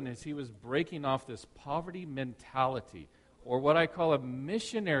doing is he was breaking off this poverty mentality, or what I call a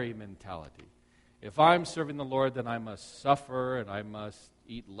missionary mentality. If I'm serving the Lord, then I must suffer, and I must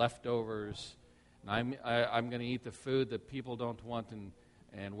eat leftovers, and I'm going to eat the food that people don't want,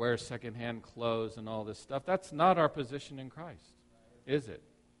 and wear secondhand clothes and all this stuff. That's not our position in Christ, is it?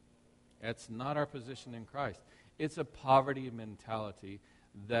 It's not our position in Christ. It's a poverty mentality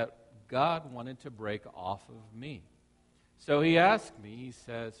that God wanted to break off of me. So he asked me, he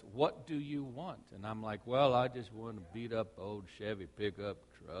says, what do you want? And I'm like, well, I just want to beat up old Chevy pickup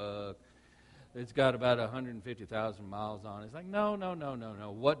truck. It's got about 150,000 miles on it. It's like, no.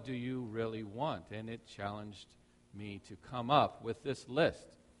 What do you really want? And it challenged me to come up with this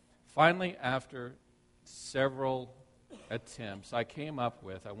list. Finally, after several attempts, I came up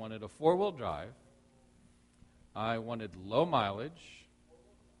with, I wanted a four-wheel drive. I wanted low mileage.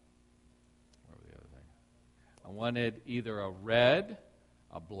 What was the other thing? I wanted either a red,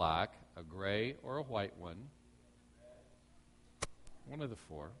 a black, a gray, or a white one. One of the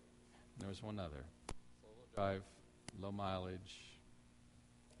four. And there was one other. Four-wheel drive, low mileage,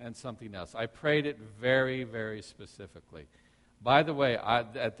 and something else. I prayed it very, very specifically. By the way,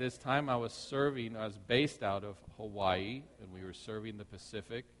 at this time I was based out of Hawaii, and we were serving the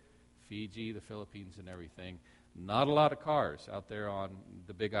Pacific, Fiji, the Philippines, and everything. Not a lot of cars out there on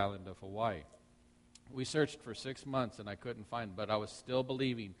the big island of Hawaii. We searched for 6 months, and I couldn't find, but I was still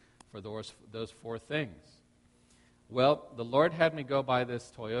believing for those four things. Well, the Lord had me go by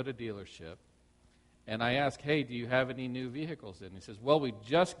this Toyota dealership, and I asked, hey, do you have any new vehicles in? He says, well, we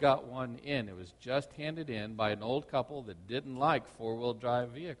just got one in. It was just handed in by an old couple that didn't like four-wheel drive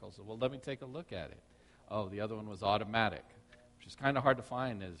vehicles. So, well, let me take a look at it. Oh, the other one was automatic, which is kind of hard to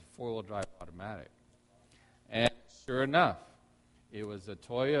find as four-wheel drive automatic. And sure enough, it was a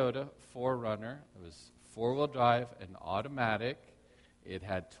Toyota 4Runner. It was four-wheel drive and automatic. It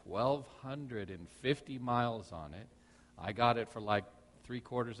had 1,250 miles on it. I got it for like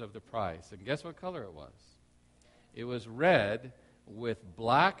 3/4 of the price. And guess what color it was? It was red with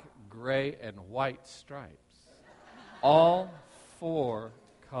black, gray, and white stripes. All four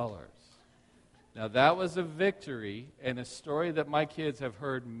colors. Now, that was a victory and a story that my kids have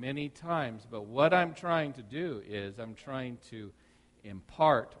heard many times. But what I'm trying to do is I'm trying to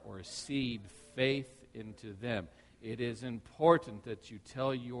impart or seed faith into them. It is important that you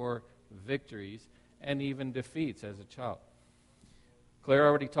tell your victories and even defeats as a child. Claire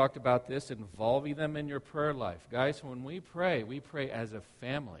already talked about this, involving them in your prayer life. Guys, when we pray as a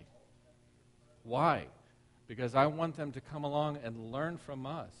family. Why? Because I want them to come along and learn from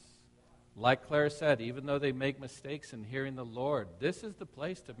us. Like Claire said, even though they make mistakes in hearing the Lord, this is the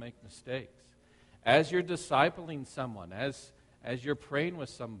place to make mistakes. As you're discipling someone, as you're praying with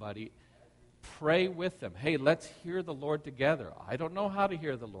somebody, pray with them. Hey, let's hear the Lord together. I don't know how to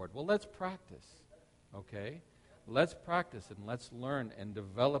hear the Lord. Well, let's practice, okay? Let's practice and let's learn and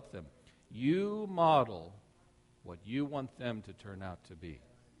develop them. You model what you want them to turn out to be.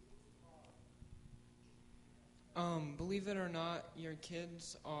 Believe it or not, your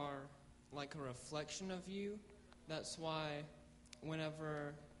kids are like a reflection of you. That's why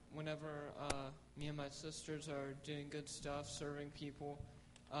whenever me and my sisters are doing good stuff, serving people,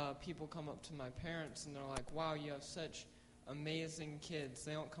 people come up to my parents and they're like, wow, you have such amazing kids.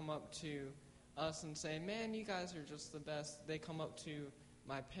 They don't come up to us and say, man, you guys are just the best. They come up to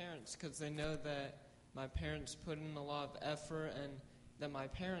my parents because they know that my parents put in a lot of effort and that my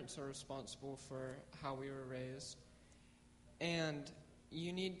parents are responsible for how we were raised. And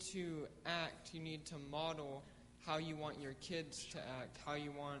you need to act, you need to model how you want your kids to act, how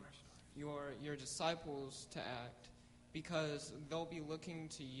you want your disciples to act, because they'll be looking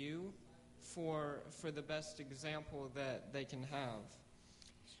to you for the best example that they can have.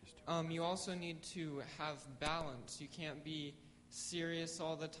 You also need to have balance. You can't be serious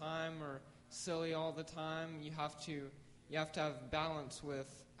all the time or silly all the time. You have to have balance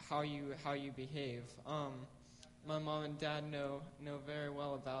with how you behave. My mom and dad know very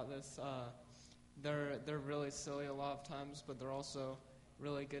well about this. They're really silly a lot of times, but they're also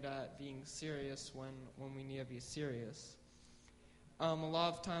really good at being serious when we need to be serious. A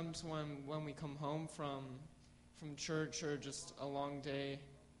lot of times when we come home from church or just a long day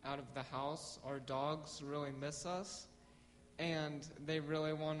out of the house, our dogs really miss us, and they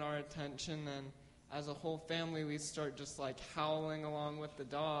really want our attention, and as a whole family we start just like howling along with the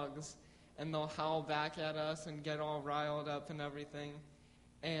dogs, and they'll howl back at us and get all riled up and everything,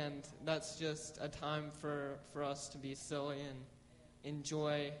 and that's just a time for us to be silly and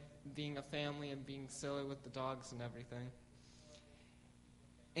enjoy being a family and being silly with the dogs and everything.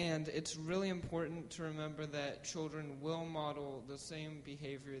 And it's really important to remember that children will model the same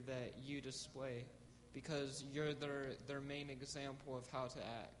behavior that you display because you're their main example of how to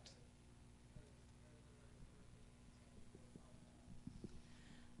act.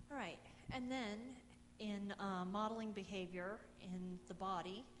 All right. And then in modeling behavior in the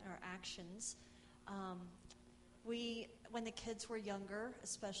body or actions, when the kids were younger,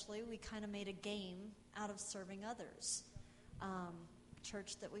 especially, we kind of made a game out of serving others.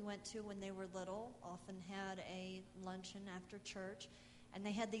 Church that we went to when they were little often had a luncheon after church, and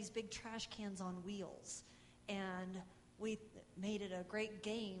they had these big trash cans on wheels. And we made it a great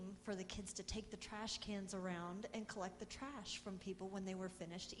game for the kids to take the trash cans around and collect the trash from people when they were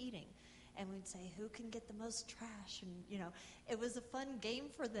finished eating. And we'd say, who can get the most trash? And, it was a fun game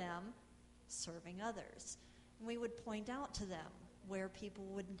for them, serving others. And we would point out to them where people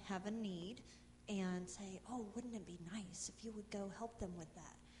would have a need and say, oh, wouldn't it be nice if you would go help them with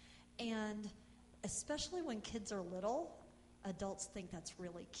that? And especially when kids are little, adults think that's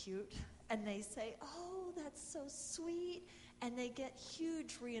really cute. And they say, oh, that's so sweet. And they get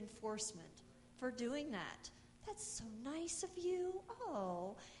huge reinforcement for doing that. That's so nice of you.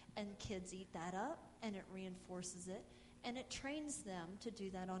 Oh. And kids eat that up, and it reinforces it. And it trains them to do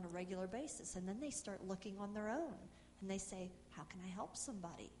that on a regular basis. And then they start looking on their own. And they say, how can I help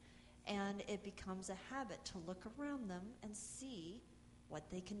somebody? And it becomes a habit to look around them and see what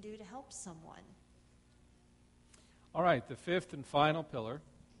they can do to help someone. All right, the fifth and final pillar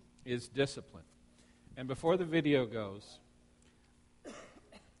is discipline. And before the video goes,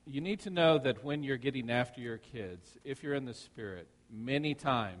 you need to know that when you're getting after your kids, if you're in the Spirit, many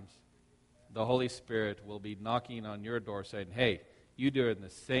times the Holy Spirit will be knocking on your door saying, hey, you're doing the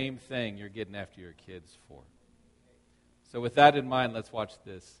same thing you're getting after your kids for. So with that in mind, let's watch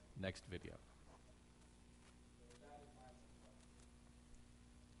this next video.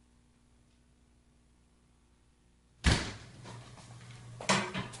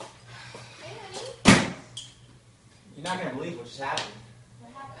 You're not going to believe what just happened.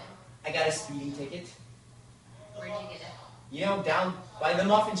 What happened? I got a speeding ticket. Where'd you get it? Down by the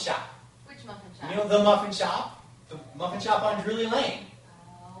muffin shop. Which muffin shop? The muffin shop? The muffin shop on Drury Lane.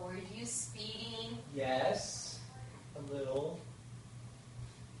 Oh, were you speeding? Yes, a little.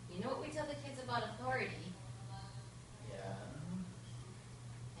 You know what we tell the kids about authority? Yeah.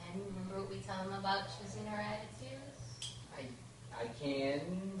 And remember what we tell them about choosing our attitudes? I can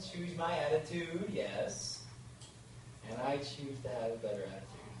choose my attitude, yes. And I choose to have a better attitude.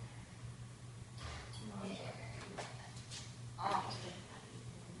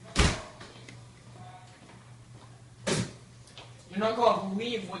 You're not going to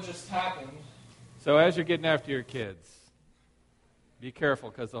believe what just happened. So as you're getting after your kids, be careful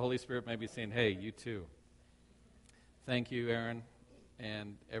because the Holy Spirit may be saying, hey, you too. Thank you, Aaron,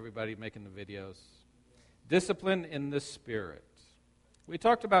 and everybody making the videos. Discipline in the Spirit. We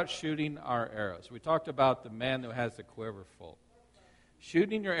talked about shooting our arrows. We talked about the man who has the quiver full.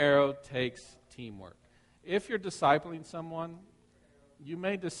 Shooting your arrow takes teamwork. If you're discipling someone, you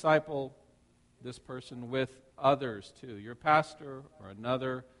may disciple this person with others too. Your pastor or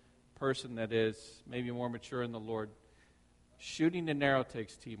another person that is maybe more mature in the Lord. Shooting an arrow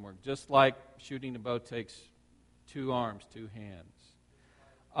takes teamwork, just like shooting a bow takes 2 arms, 2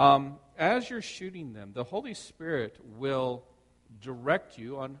 hands. As you're shooting them, the Holy Spirit will direct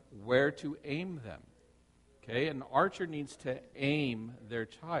you on where to aim them. Okay, an archer needs to aim their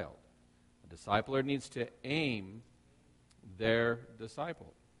child. A discipler needs to aim their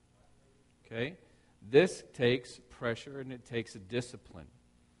disciple. Okay, this takes pressure and it takes a discipline.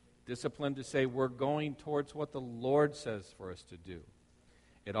 Discipline to say we're going towards what the Lord says for us to do.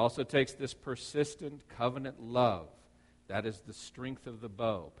 It also takes this persistent covenant love. That is the strength of the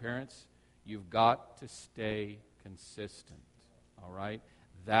bow. Parents, you've got to stay consistent. All right?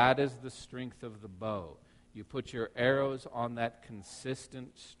 That is the strength of the bow. You put your arrows on that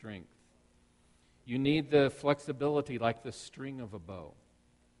consistent strength. You need the flexibility like the string of a bow.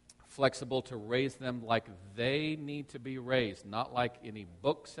 Flexible to raise them like they need to be raised, not like any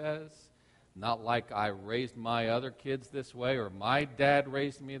book says, not like I raised my other kids this way or my dad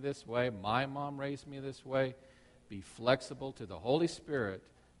raised me this way, my mom raised me this way. Be flexible to the Holy Spirit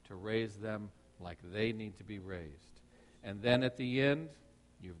to raise them like they need to be raised. And then at the end,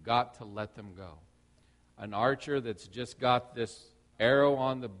 you've got to let them go. An archer that's just got this arrow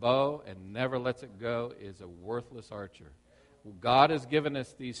on the bow and never lets it go is a worthless archer. God has given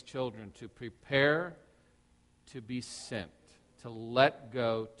us these children to prepare to be sent, to let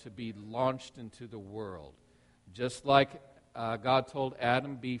go, to be launched into the world. Just like God told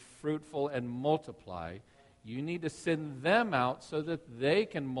Adam, be fruitful and multiply, you need to send them out so that they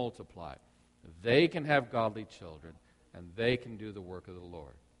can multiply. They can have godly children, and they can do the work of the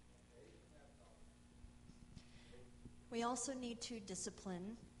Lord. We also need to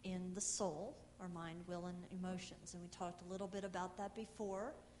discipline in the soul, our mind, will, and emotions. And we talked a little bit about that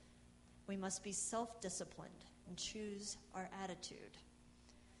before. We must be self-disciplined and choose our attitude.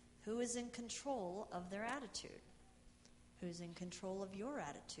 Who is in control of their attitude? Who's in control of your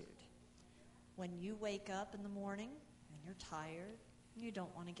attitude? When you wake up in the morning and you're tired, and you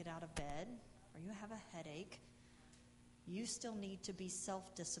don't want to get out of bed, or you have a headache, you still need to be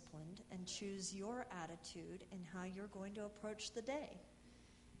self-disciplined and choose your attitude and how you're going to approach the day.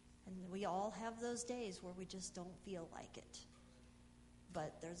 And we all have those days where we just don't feel like it.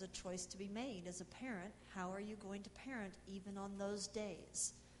 But there's a choice to be made as a parent. How are you going to parent even on those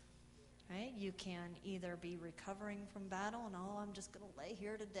days? Right? You can either be recovering from battle and, I'm just going to lay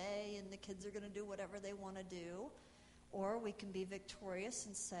here today and the kids are going to do whatever they want to do. Or we can be victorious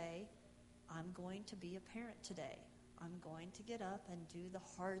and say, I'm going to be a parent today. I'm going to get up and do the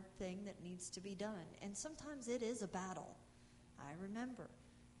hard thing that needs to be done. And sometimes it is a battle. I remember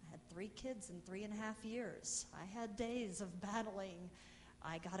I had 3 kids in 3.5 years. I had days of battling.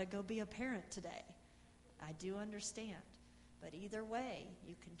 I got to go be a parent today. I do understand. But either way,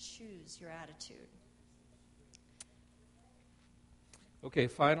 you can choose your attitude. Okay,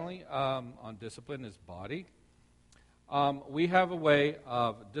 finally, on discipline is body. We have a way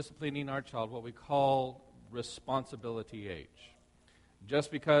of disciplining our child, what we call responsibility age. Just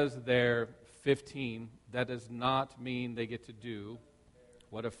because they're 15, that does not mean they get to do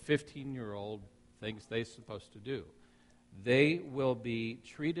what a 15-year-old thinks they're supposed to do. They will be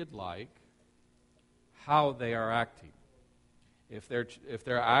treated like how they are acting. If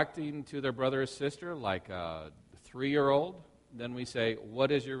they're acting to their brother or sister like a 3-year-old, then we say, what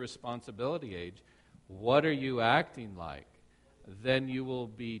is your responsibility age? What are you acting like? Then you will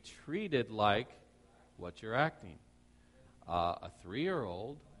be treated like what you're acting. A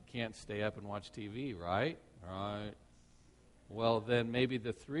 3-year-old can't stay up and watch TV, right? Right. Well, then maybe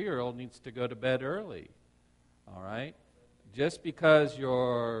the 3-year-old needs to go to bed early. All right? Just because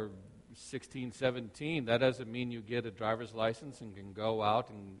you're 16, 17, that doesn't mean you get a driver's license and can go out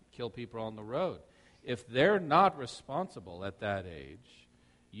and kill people on the road. If they're not responsible at that age,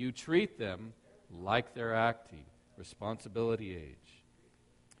 you treat them like they're acting. Responsibility age.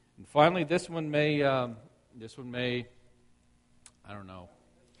 And finally, this one may, I don't know,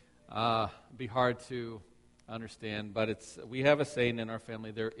 be hard to understand, but we have a saying in our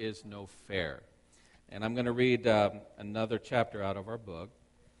family, there is no fair. And I'm going to read another chapter out of our book.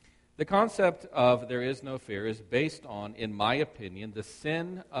 The concept of there is no fear is based on, in my opinion, the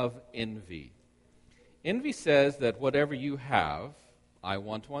sin of envy. Envy says that whatever you have, I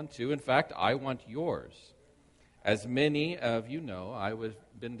want one too. In fact, I want yours. As many of you know, I've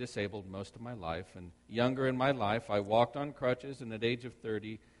been disabled most of my life, and younger in my life, I walked on crutches, and at age of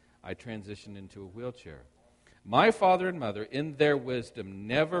 30, I transitioned into a wheelchair. My father and mother, in their wisdom,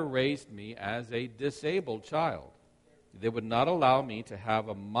 never raised me as a disabled child. They would not allow me to have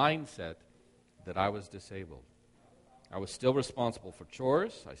a mindset that I was disabled. I was still responsible for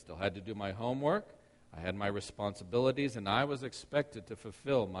chores. I still had to do my homework. I had my responsibilities, and I was expected to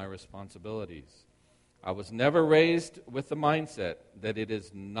fulfill my responsibilities. I was never raised with the mindset that it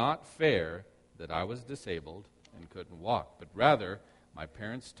is not fair that I was disabled and couldn't walk, but rather my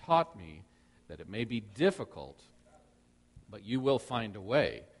parents taught me that it may be difficult, but you will find a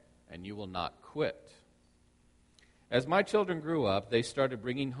way, and you will not quit. As my children grew up, they started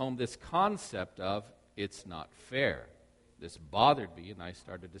bringing home this concept of it's not fair. This bothered me, and I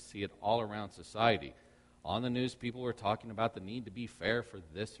started to see it all around society. On the news, people were talking about the need to be fair for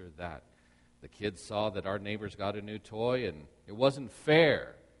this or that. The kids saw that our neighbors got a new toy, and it wasn't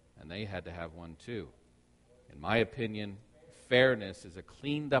fair, and they had to have one too. In my opinion, fairness is a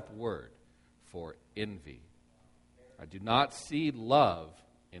cleaned-up word for envy. I do not see love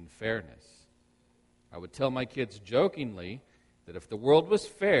in fairness. I would tell my kids jokingly that if the world was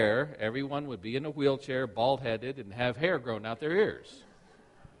fair, everyone would be in a wheelchair, bald-headed, and have hair grown out their ears.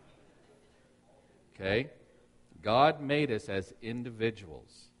 Okay? God made us as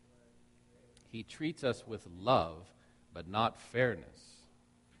individuals. He treats us with love, but not fairness.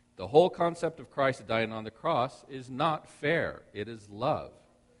 The whole concept of Christ dying on the cross is not fair. It is love.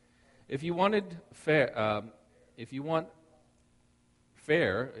 If you wanted if you wanted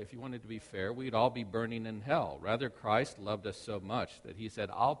to be fair, we'd all be burning in hell. Rather, Christ loved us so much that he said,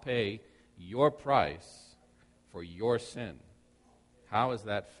 I'll pay your price for your sin. How is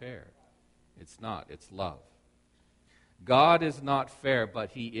that fair? It's not. It's love. God is not fair, but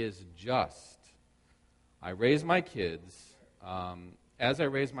he is just. I raise my kids. As I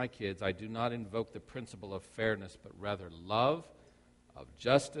raise my kids, I do not invoke the principle of fairness, but rather love, of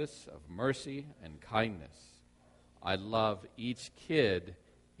justice, of mercy, and kindness. I love each kid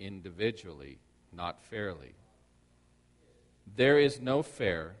individually, not fairly. There is no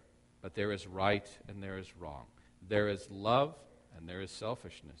fair, but there is right and there is wrong. There is love and there is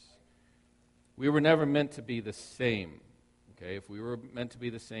selfishness. We were never meant to be the same. Okay, if we were meant to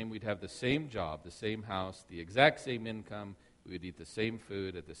be the same, we'd have the same job, the same house, the exact same income. We would eat the same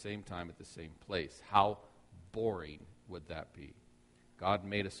food at the same time at the same place. How boring would that be? God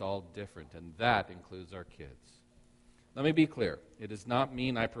made us all different, and that includes our kids. Let me be clear. It does not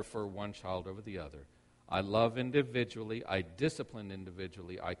mean I prefer one child over the other. I love individually. I discipline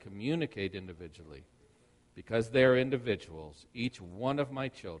individually. I communicate individually. Because they are individuals, each one of my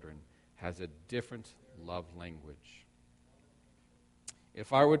children has a different love language.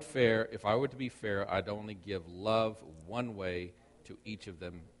 If I were to be fair, I'd only give love one way to each of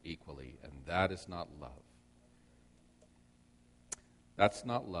them equally, and that is not love. That's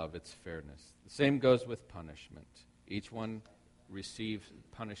not love, it's fairness. The same goes with punishment. Each one receives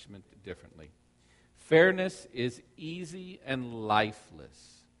punishment differently. Fairness is easy and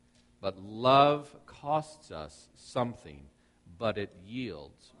lifeless, but love costs us something, but it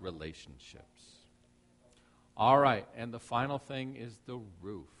yields relationships. All right, and the final thing is the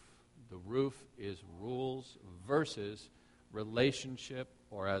roof. The roof is rules versus relationship,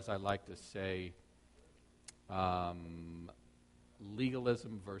 or as I like to say,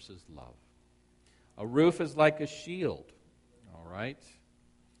 legalism versus love. A roof is like a shield, all right?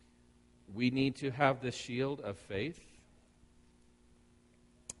 We need to have the shield of faith.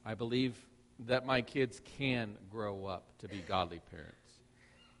 I believe that my kids can grow up to be godly parents.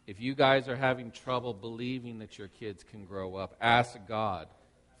 If you guys are having trouble believing that your kids can grow up, ask God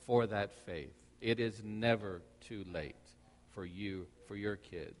for that faith. It is never too late for you, for your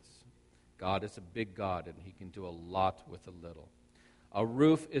kids. God is a big God, and He can do a lot with a little. A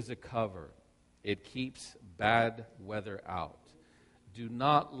roof is a cover. It keeps bad weather out. Do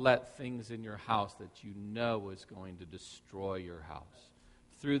not let things in your house that you know is going to destroy your house.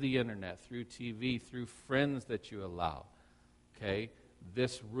 Through the internet, through TV, through friends that you allow. Okay?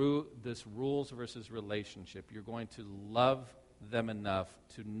 This rules versus relationship. You're going to love them enough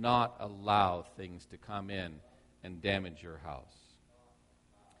to not allow things to come in and damage your house.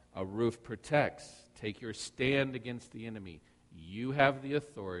 A roof protects. Take your stand against the enemy. You have the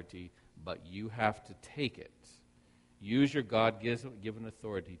authority, but you have to take it. Use your God-given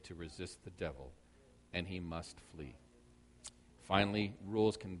authority to resist the devil, and he must flee. Finally,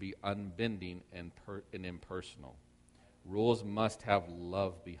 rules can be unbending and impersonal. Rules must have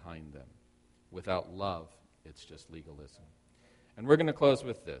love behind them. Without love, it's just legalism. And we're going to close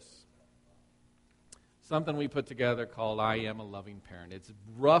with this. Something we put together called I Am a Loving Parent. It's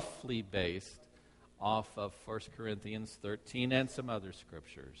roughly based off of 1 Corinthians 13 and some other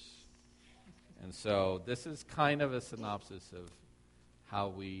scriptures. And so this is kind of a synopsis of how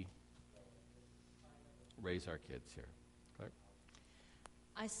we raise our kids here. Claire?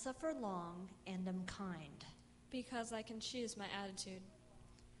 I suffer long and am kind. Because I can choose my attitude.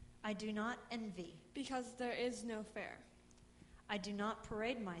 I do not envy. Because there is no fair. I do not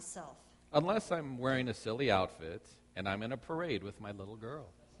parade myself. Unless I'm wearing a silly outfit and I'm in a parade with my little girl.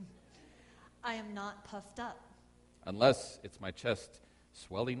 I am not puffed up. Unless it's my chest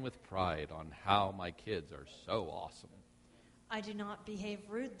swelling with pride on how my kids are so awesome. I do not behave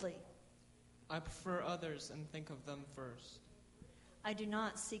rudely. I prefer others and think of them first. I do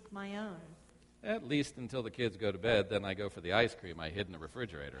not seek my own. At least until the kids go to bed, then I go for the ice cream I hid in the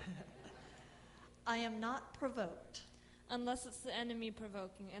refrigerator. I am not provoked. Unless it's the enemy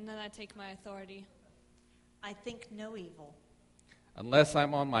provoking, and then I take my authority. I think no evil. Unless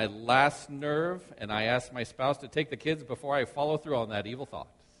I'm on my last nerve and I ask my spouse to take the kids before I follow through on that evil thought.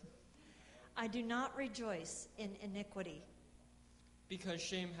 I do not rejoice in iniquity. Because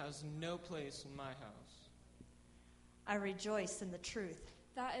shame has no place in my house. I rejoice in the truth.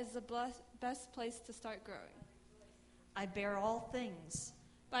 That is the best place to start growing. I bear all things.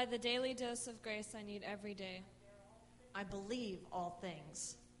 By the daily dose of grace I need every day. I believe all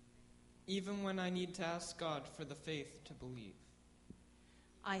things. Even when I need to ask God for the faith to believe.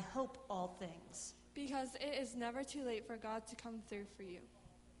 I hope all things. Because it is never too late for God to come through for you.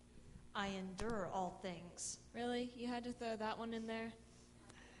 I endure all things. Really? You had to throw that one in there?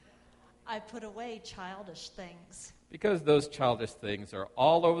 I put away childish things. Because those childish things are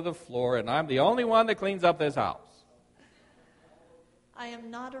all over the floor and I'm the only one that cleans up this house. I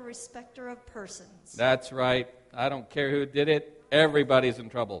am not a respecter of persons. That's right. I don't care who did it. Everybody's in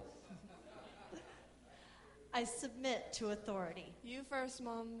trouble. I submit to authority. You first,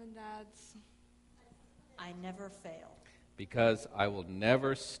 Mom and Dads. I never fail. Because I will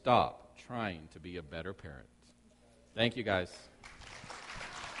never stop trying to be a better parent. Thank you, guys.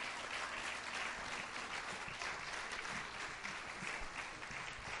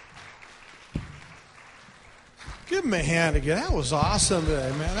 Give him a hand again. That was awesome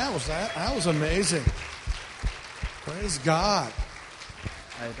today, man. That was amazing. Praise God.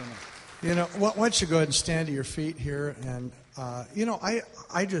 I don't know. You know, why don't you go ahead and stand to your feet here? And,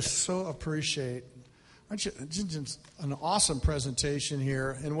 I just so appreciate just an awesome presentation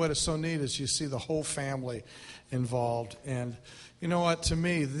here. And what is so neat is you see the whole family involved. And you know what? To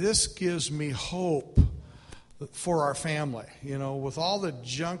me, this gives me hope for our family. You know, with all the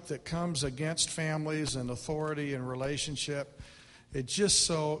junk that comes against families and authority and relationship, it's just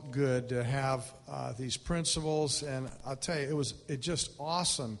so good to have these principles. And I'll tell you, it just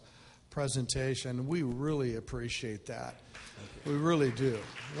awesome presentation. We really appreciate that. We really do.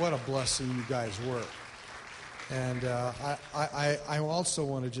 What a blessing you guys were. And I also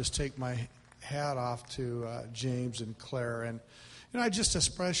want to just take my hat off to James and Claire. And, you know,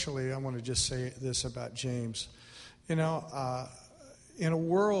 I want to just say this about James. You know, in a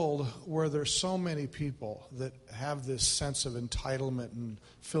world where there's so many people that have this sense of entitlement and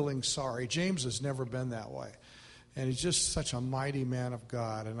feeling sorry, James has never been that way. And he's just such a mighty man of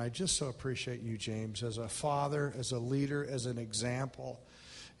God. And I just so appreciate you, James, as a father, as a leader, as an example.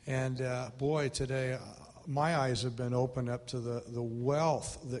 And boy, today my eyes have been opened up to the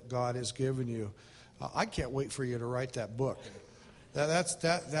wealth that God has given you. I can't wait for you to write that book.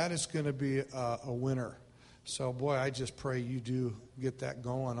 That is going to be a winner. So, boy, I just pray you do get that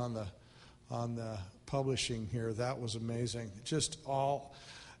going on the publishing here. That was amazing. It's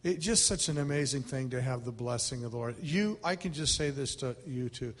just such an amazing thing to have the blessing of the Lord. I can just say this to you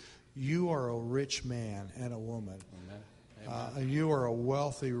too. You are a rich man and a woman. Amen. You are a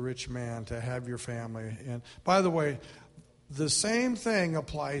wealthy, rich man to have your family. And by the way, the same thing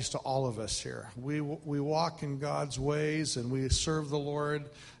applies to all of us here. We walk in God's ways and we serve the Lord.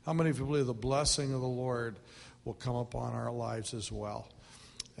 How many of you believe the blessing of the Lord will come upon our lives as well?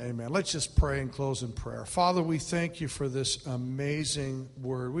 Amen. Let's just pray and close in prayer. Father, we thank you for this amazing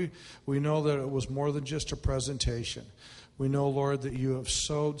word. We know that it was more than just a presentation. We know, Lord, that you have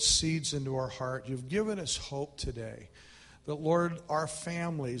sowed seeds into our heart. You've given us hope today. That, Lord, our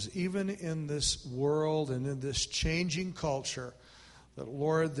families, even in this world and in this changing culture, that,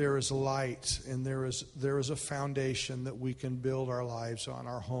 Lord, there is light and there is a foundation that we can build our lives on,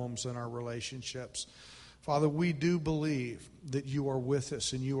 our homes and our relationships. Father, we do believe that you are with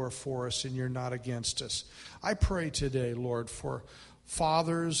us and you are for us and you're not against us. I pray today, Lord, for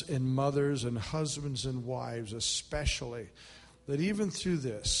fathers and mothers and husbands and wives especially, that even through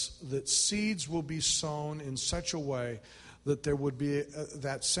this, that seeds will be sown in such a way that there would be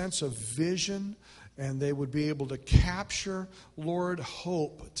that sense of vision and they would be able to capture, Lord,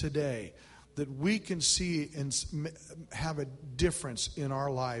 hope today, that we can see and have a difference in our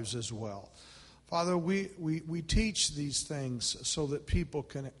lives as well. Father, we teach these things so that people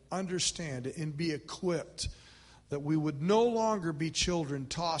can understand and be equipped, that we would no longer be children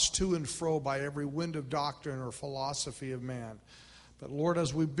tossed to and fro by every wind of doctrine or philosophy of man. But Lord,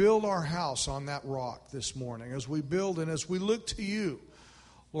 as we build our house on that rock this morning, as we build and as we look to you,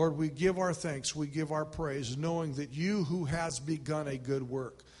 Lord, we give our thanks, we give our praise, knowing that you who has begun a good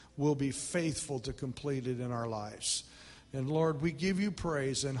work will be faithful to complete it in our lives. And Lord, we give you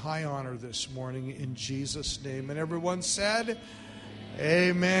praise and high honor this morning in Jesus' name. And everyone said,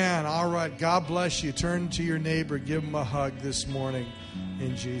 amen. All right, God bless you. Turn to your neighbor, give him a hug this morning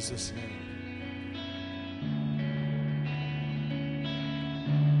in Jesus' name.